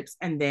scholarships,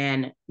 and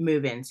then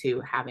move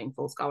into having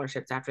full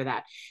scholarships after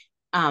that.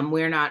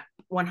 We're not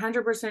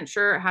 100%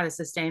 sure how to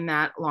sustain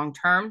that long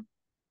term.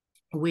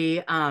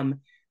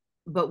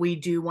 But we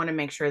do want to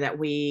make sure that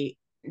we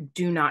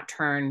do not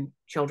turn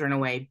children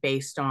away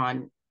based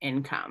on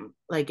income.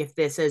 Like, if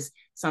this is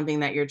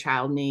something that your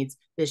child needs,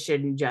 this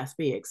shouldn't just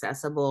be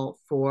accessible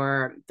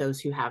for those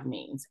who have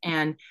means.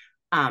 And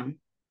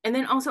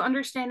then also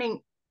understanding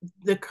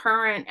the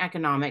current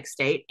economic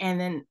state, and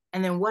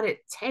then what it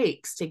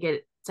takes to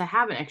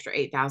have an extra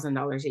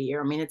 $8,000 a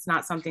year. I mean, it's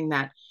not something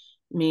that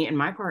me and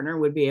my partner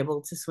would be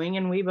able to swing,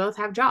 and we both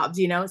have jobs,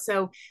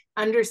 so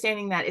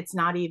understanding that it's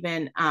not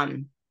even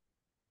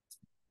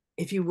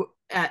if you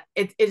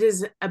it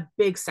is a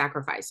big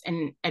sacrifice,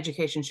 and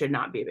education should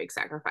not be a big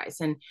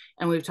sacrifice. And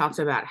we've talked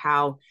about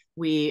how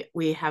we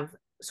have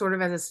sort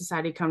of as a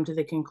society come to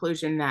the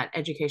conclusion that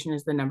education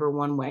is the number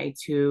one way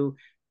to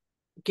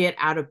get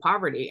out of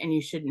poverty, and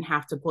you shouldn't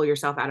have to pull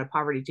yourself out of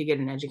poverty to get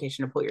an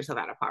education to pull yourself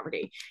out of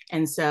poverty.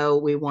 And so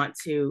we want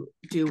to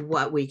do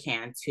what we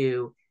can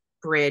to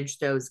bridge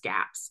those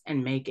gaps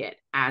and make it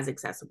as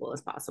accessible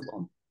as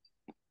possible.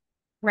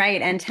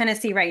 Right. And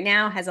Tennessee right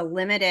now has a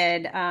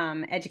limited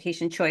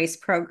education choice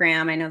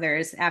program. I know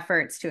there's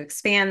efforts to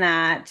expand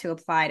that to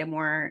apply to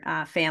more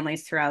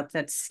families throughout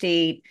the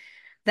state.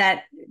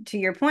 That, to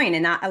your point,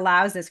 and that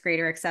allows this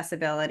greater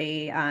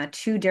accessibility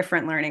to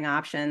different learning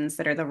options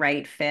that are the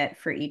right fit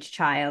for each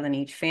child and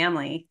each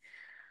family.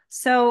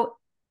 So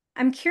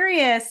I'm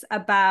curious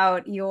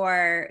about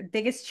your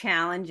biggest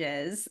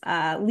challenges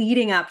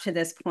leading up to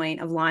this point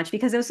of launch,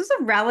 because this was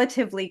a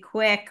relatively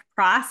quick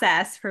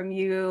process from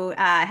you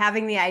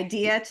having the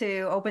idea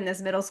to open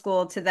this middle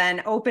school to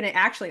then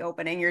actually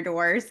opening your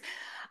doors.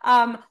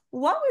 What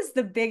was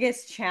the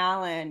biggest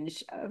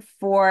challenge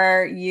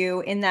for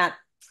you in that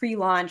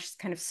pre-launch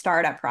kind of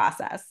startup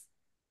process?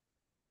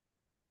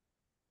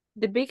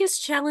 The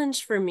biggest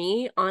challenge for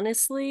me,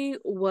 honestly,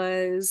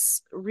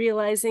 was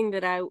realizing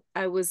that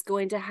I was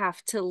going to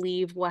have to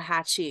leave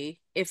Wahatchee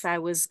if I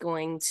was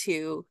going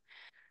to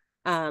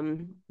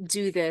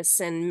do this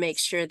and make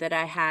sure that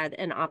I had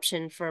an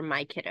option for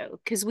my kiddo.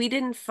 Because we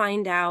didn't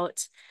find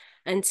out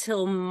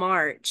until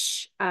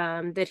March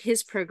that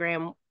his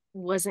program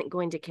wasn't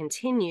going to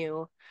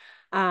continue.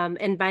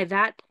 And by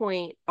that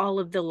point, all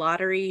of the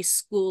lottery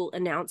school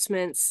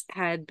announcements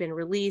had been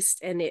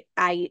released, and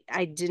I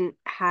didn't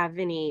have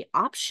any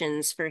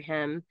options for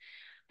him.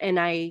 And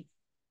I,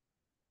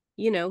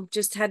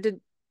 just had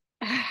to,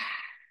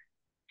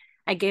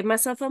 I gave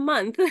myself a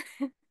month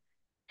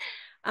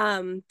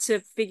to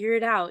figure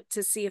it out,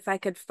 to see if I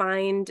could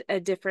find a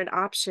different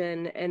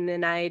option. And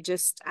then I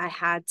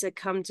had to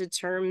come to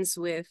terms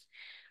with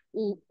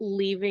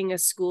leaving a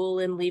school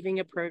and leaving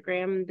a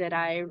program that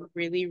I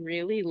really,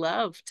 really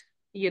loved,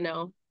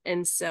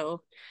 And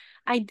so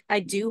I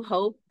do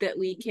hope that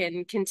we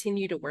can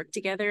continue to work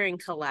together and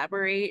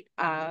collaborate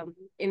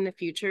in the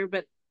future.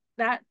 But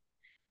that,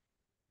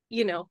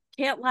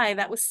 can't lie,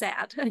 that was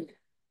sad.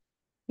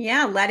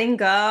 Yeah, letting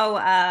go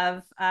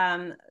of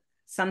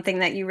something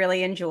that you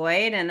really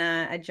enjoyed and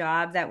a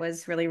job that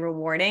was really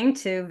rewarding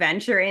to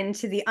venture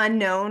into the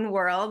unknown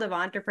world of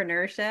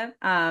entrepreneurship.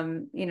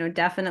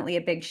 Definitely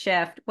a big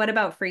shift. What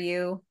about for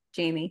you,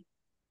 Jamie?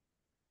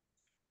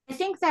 I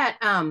think that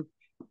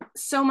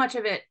so much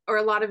of it, or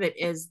a lot of it,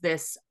 is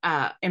this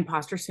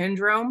imposter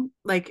syndrome.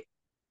 Like,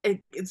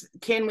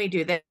 can we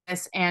do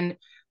this? And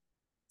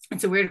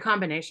it's a weird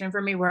combination for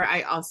me, where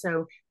I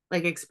also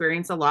like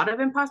experience a lot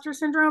of imposter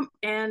syndrome,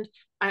 and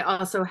I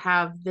also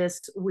have this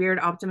weird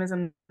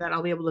optimism that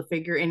I'll be able to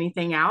figure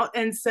anything out.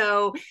 And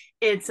so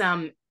it's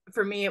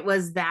for me, it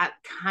was that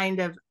kind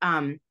of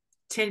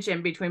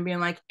tension between being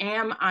like,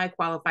 am I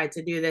qualified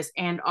to do this,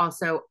 and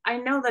also I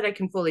know that I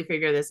can fully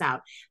figure this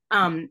out,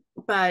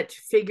 but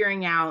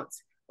figuring out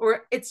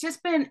or it's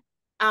just been,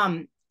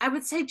 I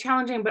would say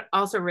challenging, but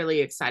also really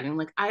exciting.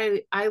 Like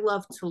I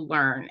love to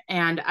learn.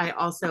 And I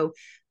also,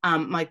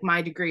 like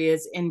my degree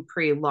is in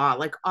pre-law,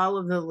 like all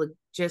of the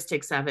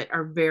logistics of it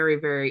are very,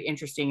 very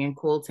interesting and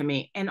cool to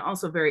me, and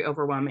also very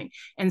overwhelming.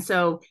 And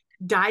so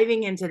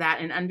diving into that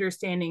and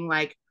understanding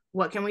like,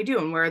 what can we do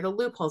and where are the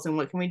loopholes and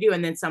what can we do,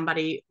 and then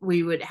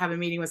we would have a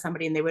meeting with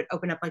somebody and they would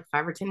open up like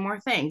 5 or 10 more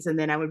things, and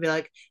then I would be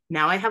like,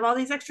 now I have all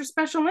these extra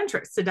special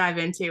interests to dive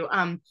into,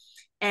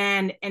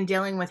 and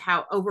dealing with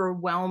how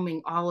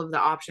overwhelming all of the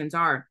options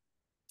are,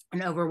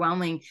 and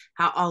overwhelming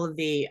how all of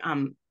the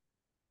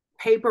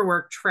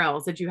paperwork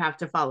trails that you have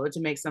to follow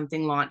to make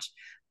something launch,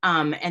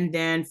 and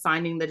then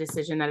finding the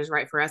decision that is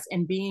right for us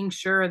and being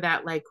sure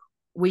that like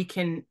we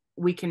can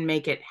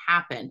make it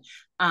happen.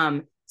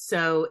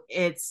 So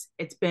it's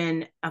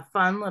been a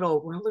fun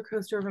little roller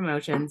coaster of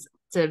emotions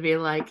to be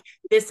like,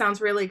 this sounds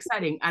really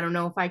exciting, I don't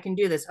know if I can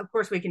do this, of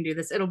course we can do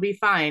this, it'll be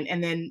fine,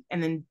 and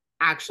then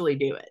actually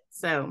do it.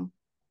 So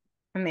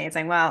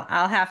Amazing. Well,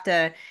 I'll have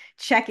to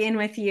check in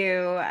with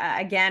you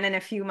again in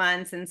a few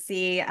months and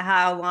see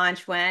how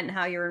launch went and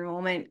how your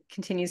enrollment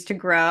continues to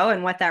grow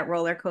and what that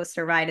roller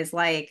coaster ride is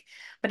like.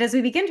 But as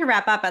we begin to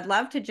wrap up, I'd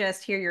love to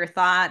just hear your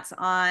thoughts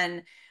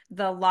on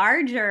the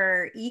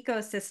larger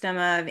ecosystem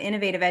of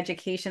innovative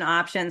education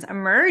options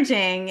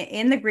emerging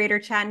in the greater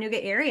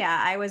Chattanooga area.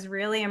 I was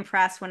really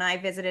impressed when I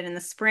visited in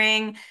the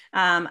spring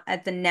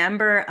at the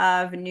number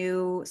of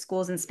new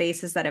schools and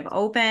spaces that have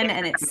opened,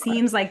 and it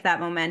seems like that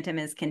momentum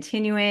is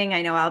continuing.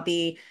 I know I'll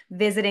be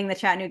visiting the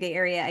Chattanooga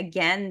area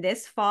again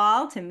this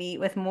fall to meet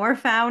with more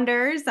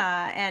founders,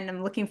 and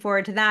I'm looking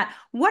forward to that.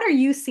 What are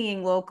you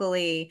seeing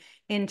locally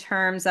in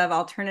terms of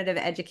alternative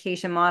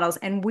education models,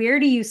 and where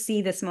do you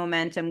see this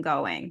momentum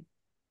going?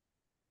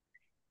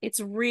 It's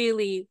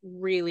really,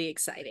 really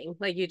exciting.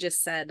 Like you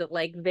just said,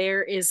 like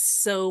there is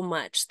so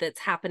much that's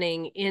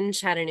happening in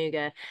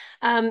Chattanooga.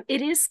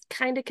 It is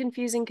kind of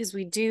confusing because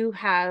we do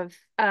have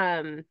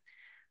a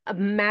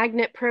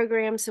magnet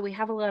program, so we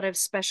have a lot of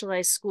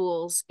specialized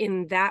schools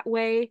in that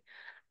way.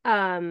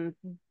 Um,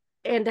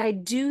 and I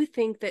do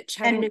think that And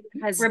Chattanooga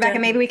has Rebecca,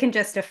 maybe done. we can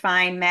just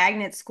define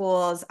magnet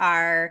schools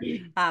are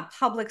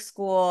public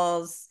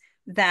schools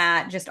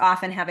that just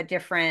often have a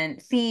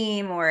different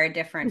theme or a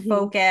different Mhm.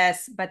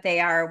 focus, but they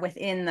are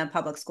within the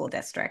public school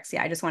districts.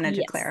 Yeah, I just wanted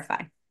to Yes.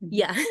 clarify. Mhm.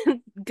 Yeah,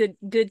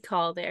 good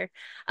call there.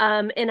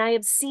 And I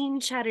have seen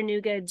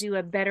Chattanooga do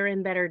a better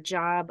and better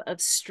job of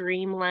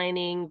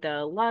streamlining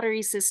the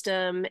lottery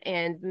system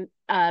and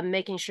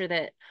making sure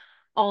that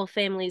all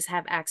families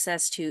have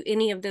access to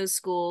any of those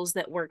schools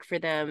that work for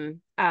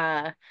them.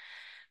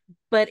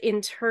 But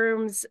in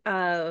terms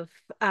of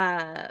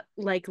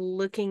like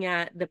looking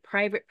at the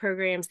private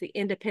programs, the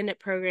independent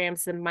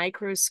programs, the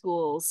micro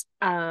schools,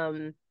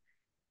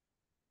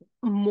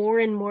 more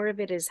and more of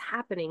it is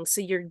happening. So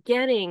you're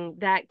getting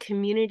that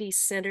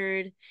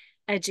community-centered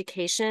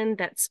education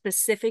that's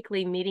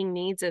specifically meeting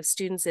needs of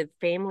students and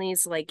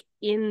families, like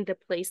in the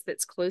place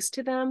that's close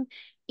to them,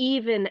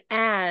 even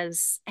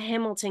as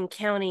Hamilton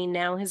County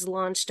now has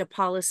launched a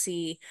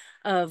policy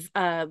of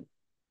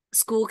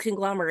school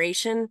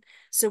conglomeration.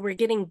 So we're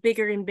getting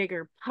bigger and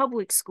bigger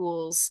public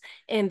schools.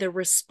 And the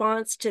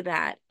response to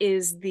that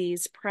is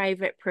these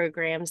private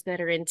programs that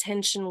are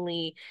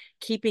intentionally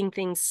keeping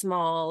things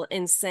small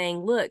and saying,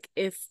 look,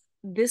 if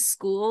this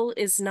school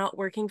is not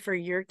working for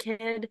your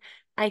kid,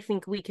 I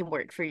think we can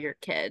work for your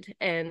kid.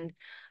 And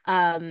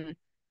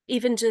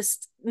even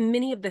just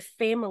many of the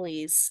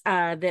families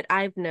that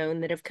I've known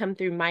that have come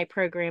through my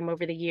program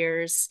over the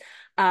years,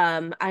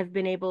 I've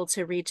been able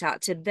to reach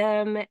out to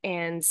them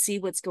and see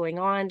what's going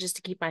on, just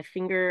to keep my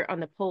finger on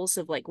the pulse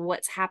of like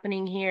what's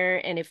happening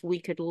here and if we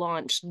could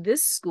launch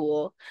this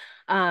school.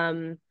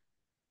 Um,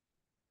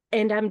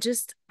 and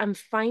I'm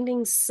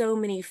finding so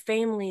many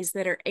families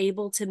that are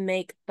able to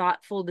make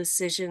thoughtful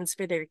decisions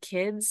for their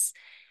kids,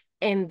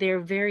 and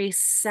they're very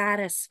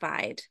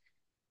satisfied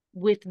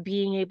with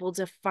being able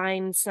to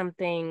find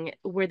something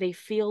where they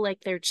feel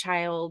like their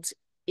child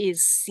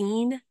is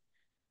seen,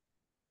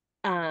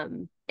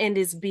 and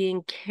is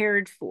being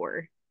cared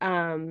for.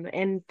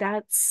 And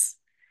that's,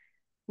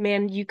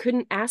 man, you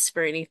couldn't ask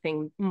for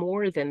anything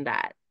more than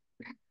that.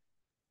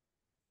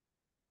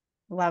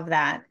 Love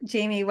that.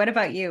 Jamie, what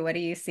about you? What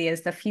do you see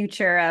as the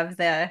future of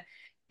the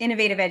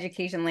innovative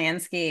education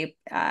landscape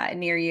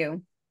near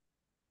you?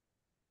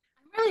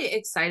 I'm really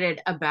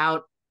excited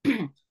about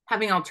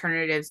having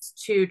alternatives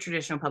to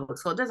traditional public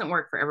school. It doesn't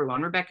work for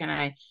everyone. Rebecca and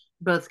I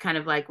both kind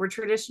of like, we're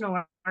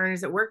traditional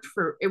learners. It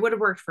would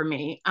have worked for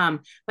me.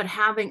 But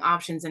having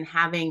options and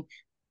having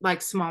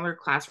like smaller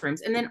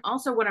classrooms. And then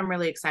also what I'm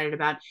really excited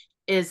about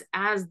is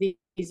as these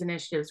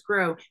initiatives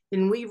grow,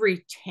 then we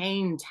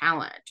retain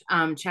talent.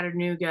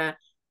 Chattanooga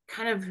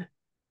kind of,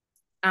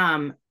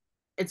 um,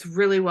 it's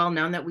really well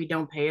known that we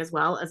don't pay as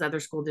well as other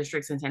school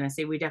districts in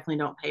Tennessee. We definitely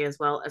don't pay as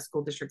well as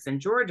school districts in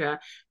Georgia,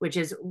 which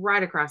is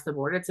right across the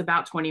board. It's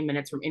about 20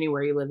 minutes from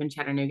anywhere you live in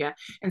Chattanooga.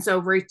 And so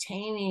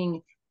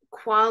retaining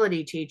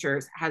quality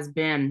teachers has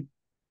been,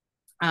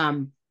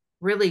 um,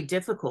 really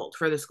difficult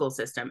for the school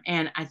system.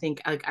 And I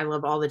think, like, I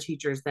love all the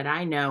teachers that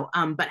I know,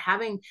 but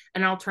having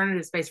an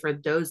alternative space for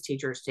those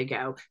teachers to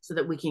go so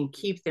that we can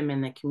keep them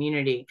in the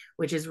community,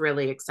 which is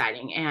really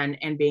exciting.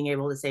 And being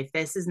able to say, if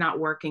this is not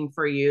working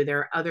for you, there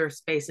are other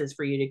spaces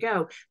for you to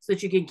go so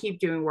that you can keep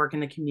doing work in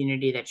the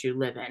community that you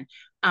live in.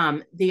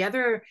 The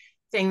other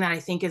thing that I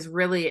think is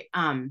really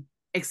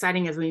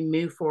exciting as we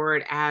move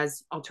forward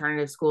as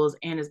alternative schools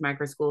and as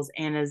micro schools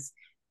and as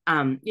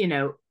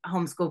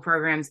homeschool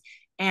programs,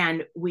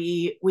 and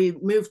we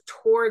move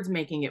towards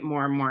making it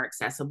more and more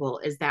accessible,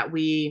 is that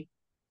we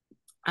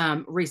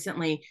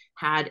recently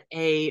had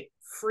a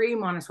free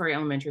Montessori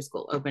elementary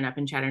school open up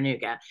in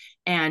Chattanooga.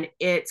 And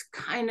it's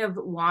kind of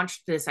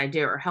launched this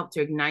idea, or helped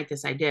to ignite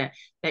this idea,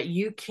 that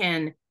you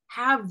can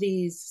have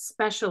these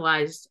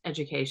specialized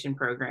education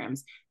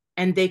programs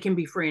and they can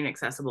be free and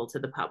accessible to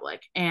the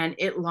public. And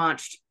it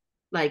launched,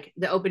 like,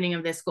 the opening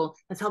of this school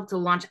has helped to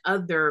launch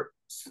other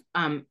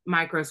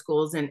micro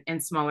schools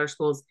and smaller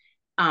schools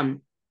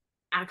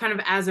kind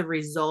of as a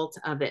result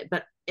of it.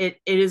 But it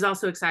is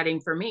also exciting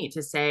for me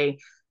to say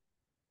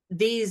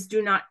these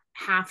do not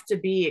have to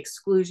be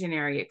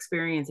exclusionary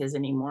experiences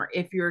anymore.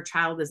 If your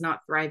child is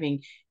not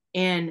thriving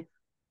in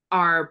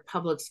our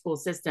public school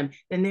system,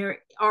 then there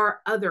are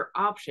other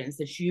options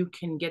that you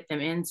can get them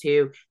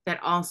into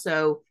that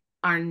also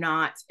are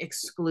not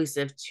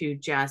exclusive to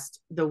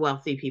just the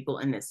wealthy people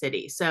in the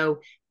city. So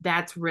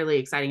that's really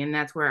exciting. And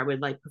that's where I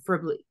would like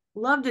preferably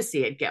love to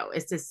see it go,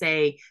 is to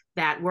say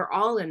that we're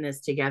all in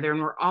this together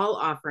and we're all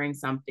offering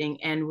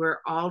something and we're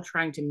all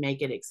trying to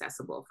make it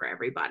accessible for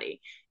everybody,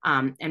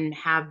 and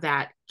have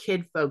that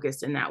kid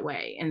focused in that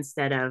way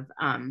instead of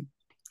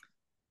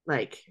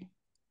like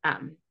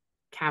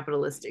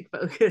capitalistic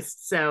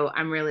focused. So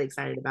I'm really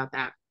excited about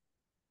that.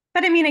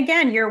 But I mean,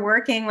 again, you're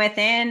working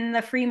within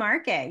the free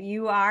market.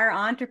 You are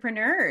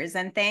entrepreneurs,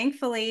 and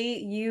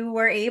thankfully, you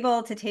were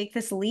able to take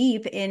this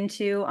leap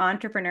into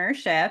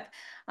entrepreneurship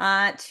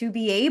to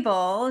be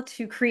able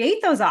to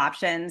create those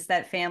options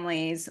that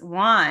families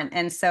want.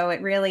 And so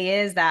it really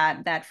is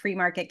that free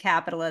market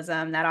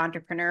capitalism, that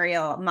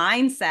entrepreneurial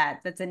mindset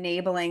that's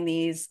enabling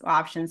these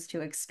options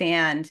to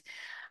expand.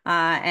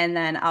 And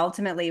then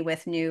ultimately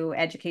with new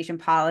education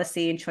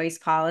policy and choice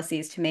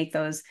policies to make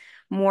those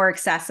more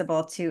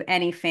accessible to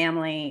any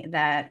family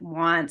that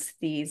wants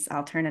these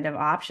alternative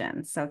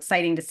options. So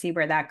exciting to see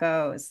where that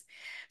goes.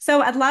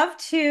 So I'd love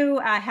to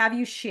have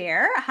you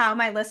share how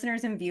my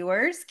listeners and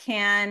viewers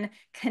can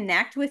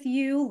connect with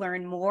you,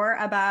 learn more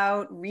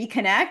about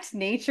Reconnect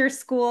Nature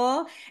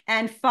School,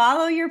 and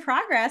follow your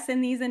progress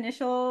in these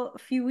initial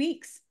few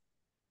weeks.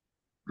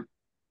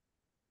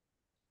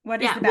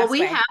 What is the best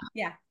way?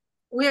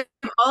 We have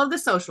all of the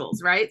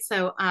socials, right?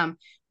 So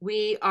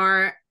we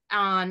are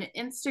on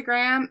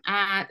Instagram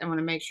at, I want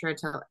to make sure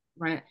to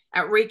run it,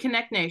 at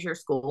Reconnect Nature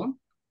School.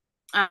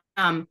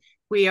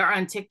 We are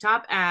on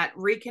TikTok at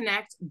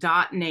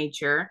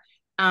reconnect.nature.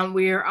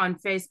 We are on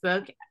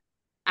Facebook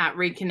at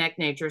Reconnect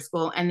Nature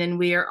School. And then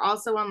we are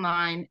also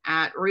online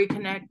at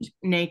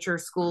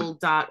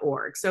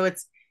reconnectnatureschool.org. So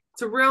it's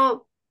a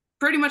real,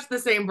 pretty much the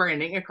same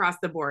branding across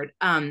the board.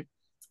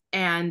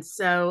 And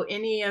so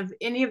any of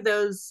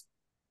those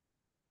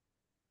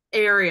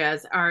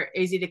areas are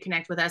easy to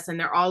connect with us, and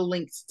they're all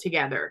linked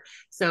together.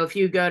 So if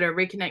you go to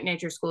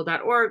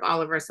reconnectnatureschool.org,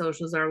 all of our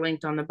socials are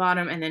linked on the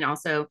bottom. And then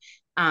also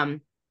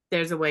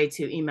there's a way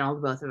to email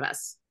both of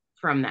us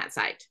from that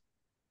site.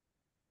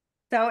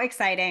 So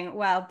exciting.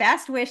 Well,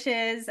 best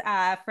wishes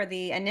for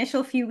the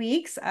initial few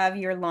weeks of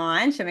your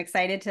launch. I'm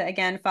excited to,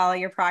 again, follow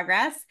your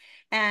progress.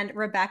 And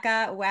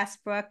Rebecca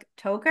Westbrook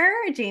Toker,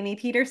 Jamie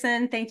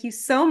Peterson, thank you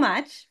so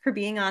much for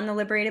being on the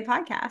LiberatED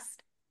podcast.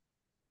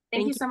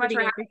 Thank you so much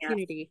for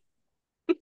having us.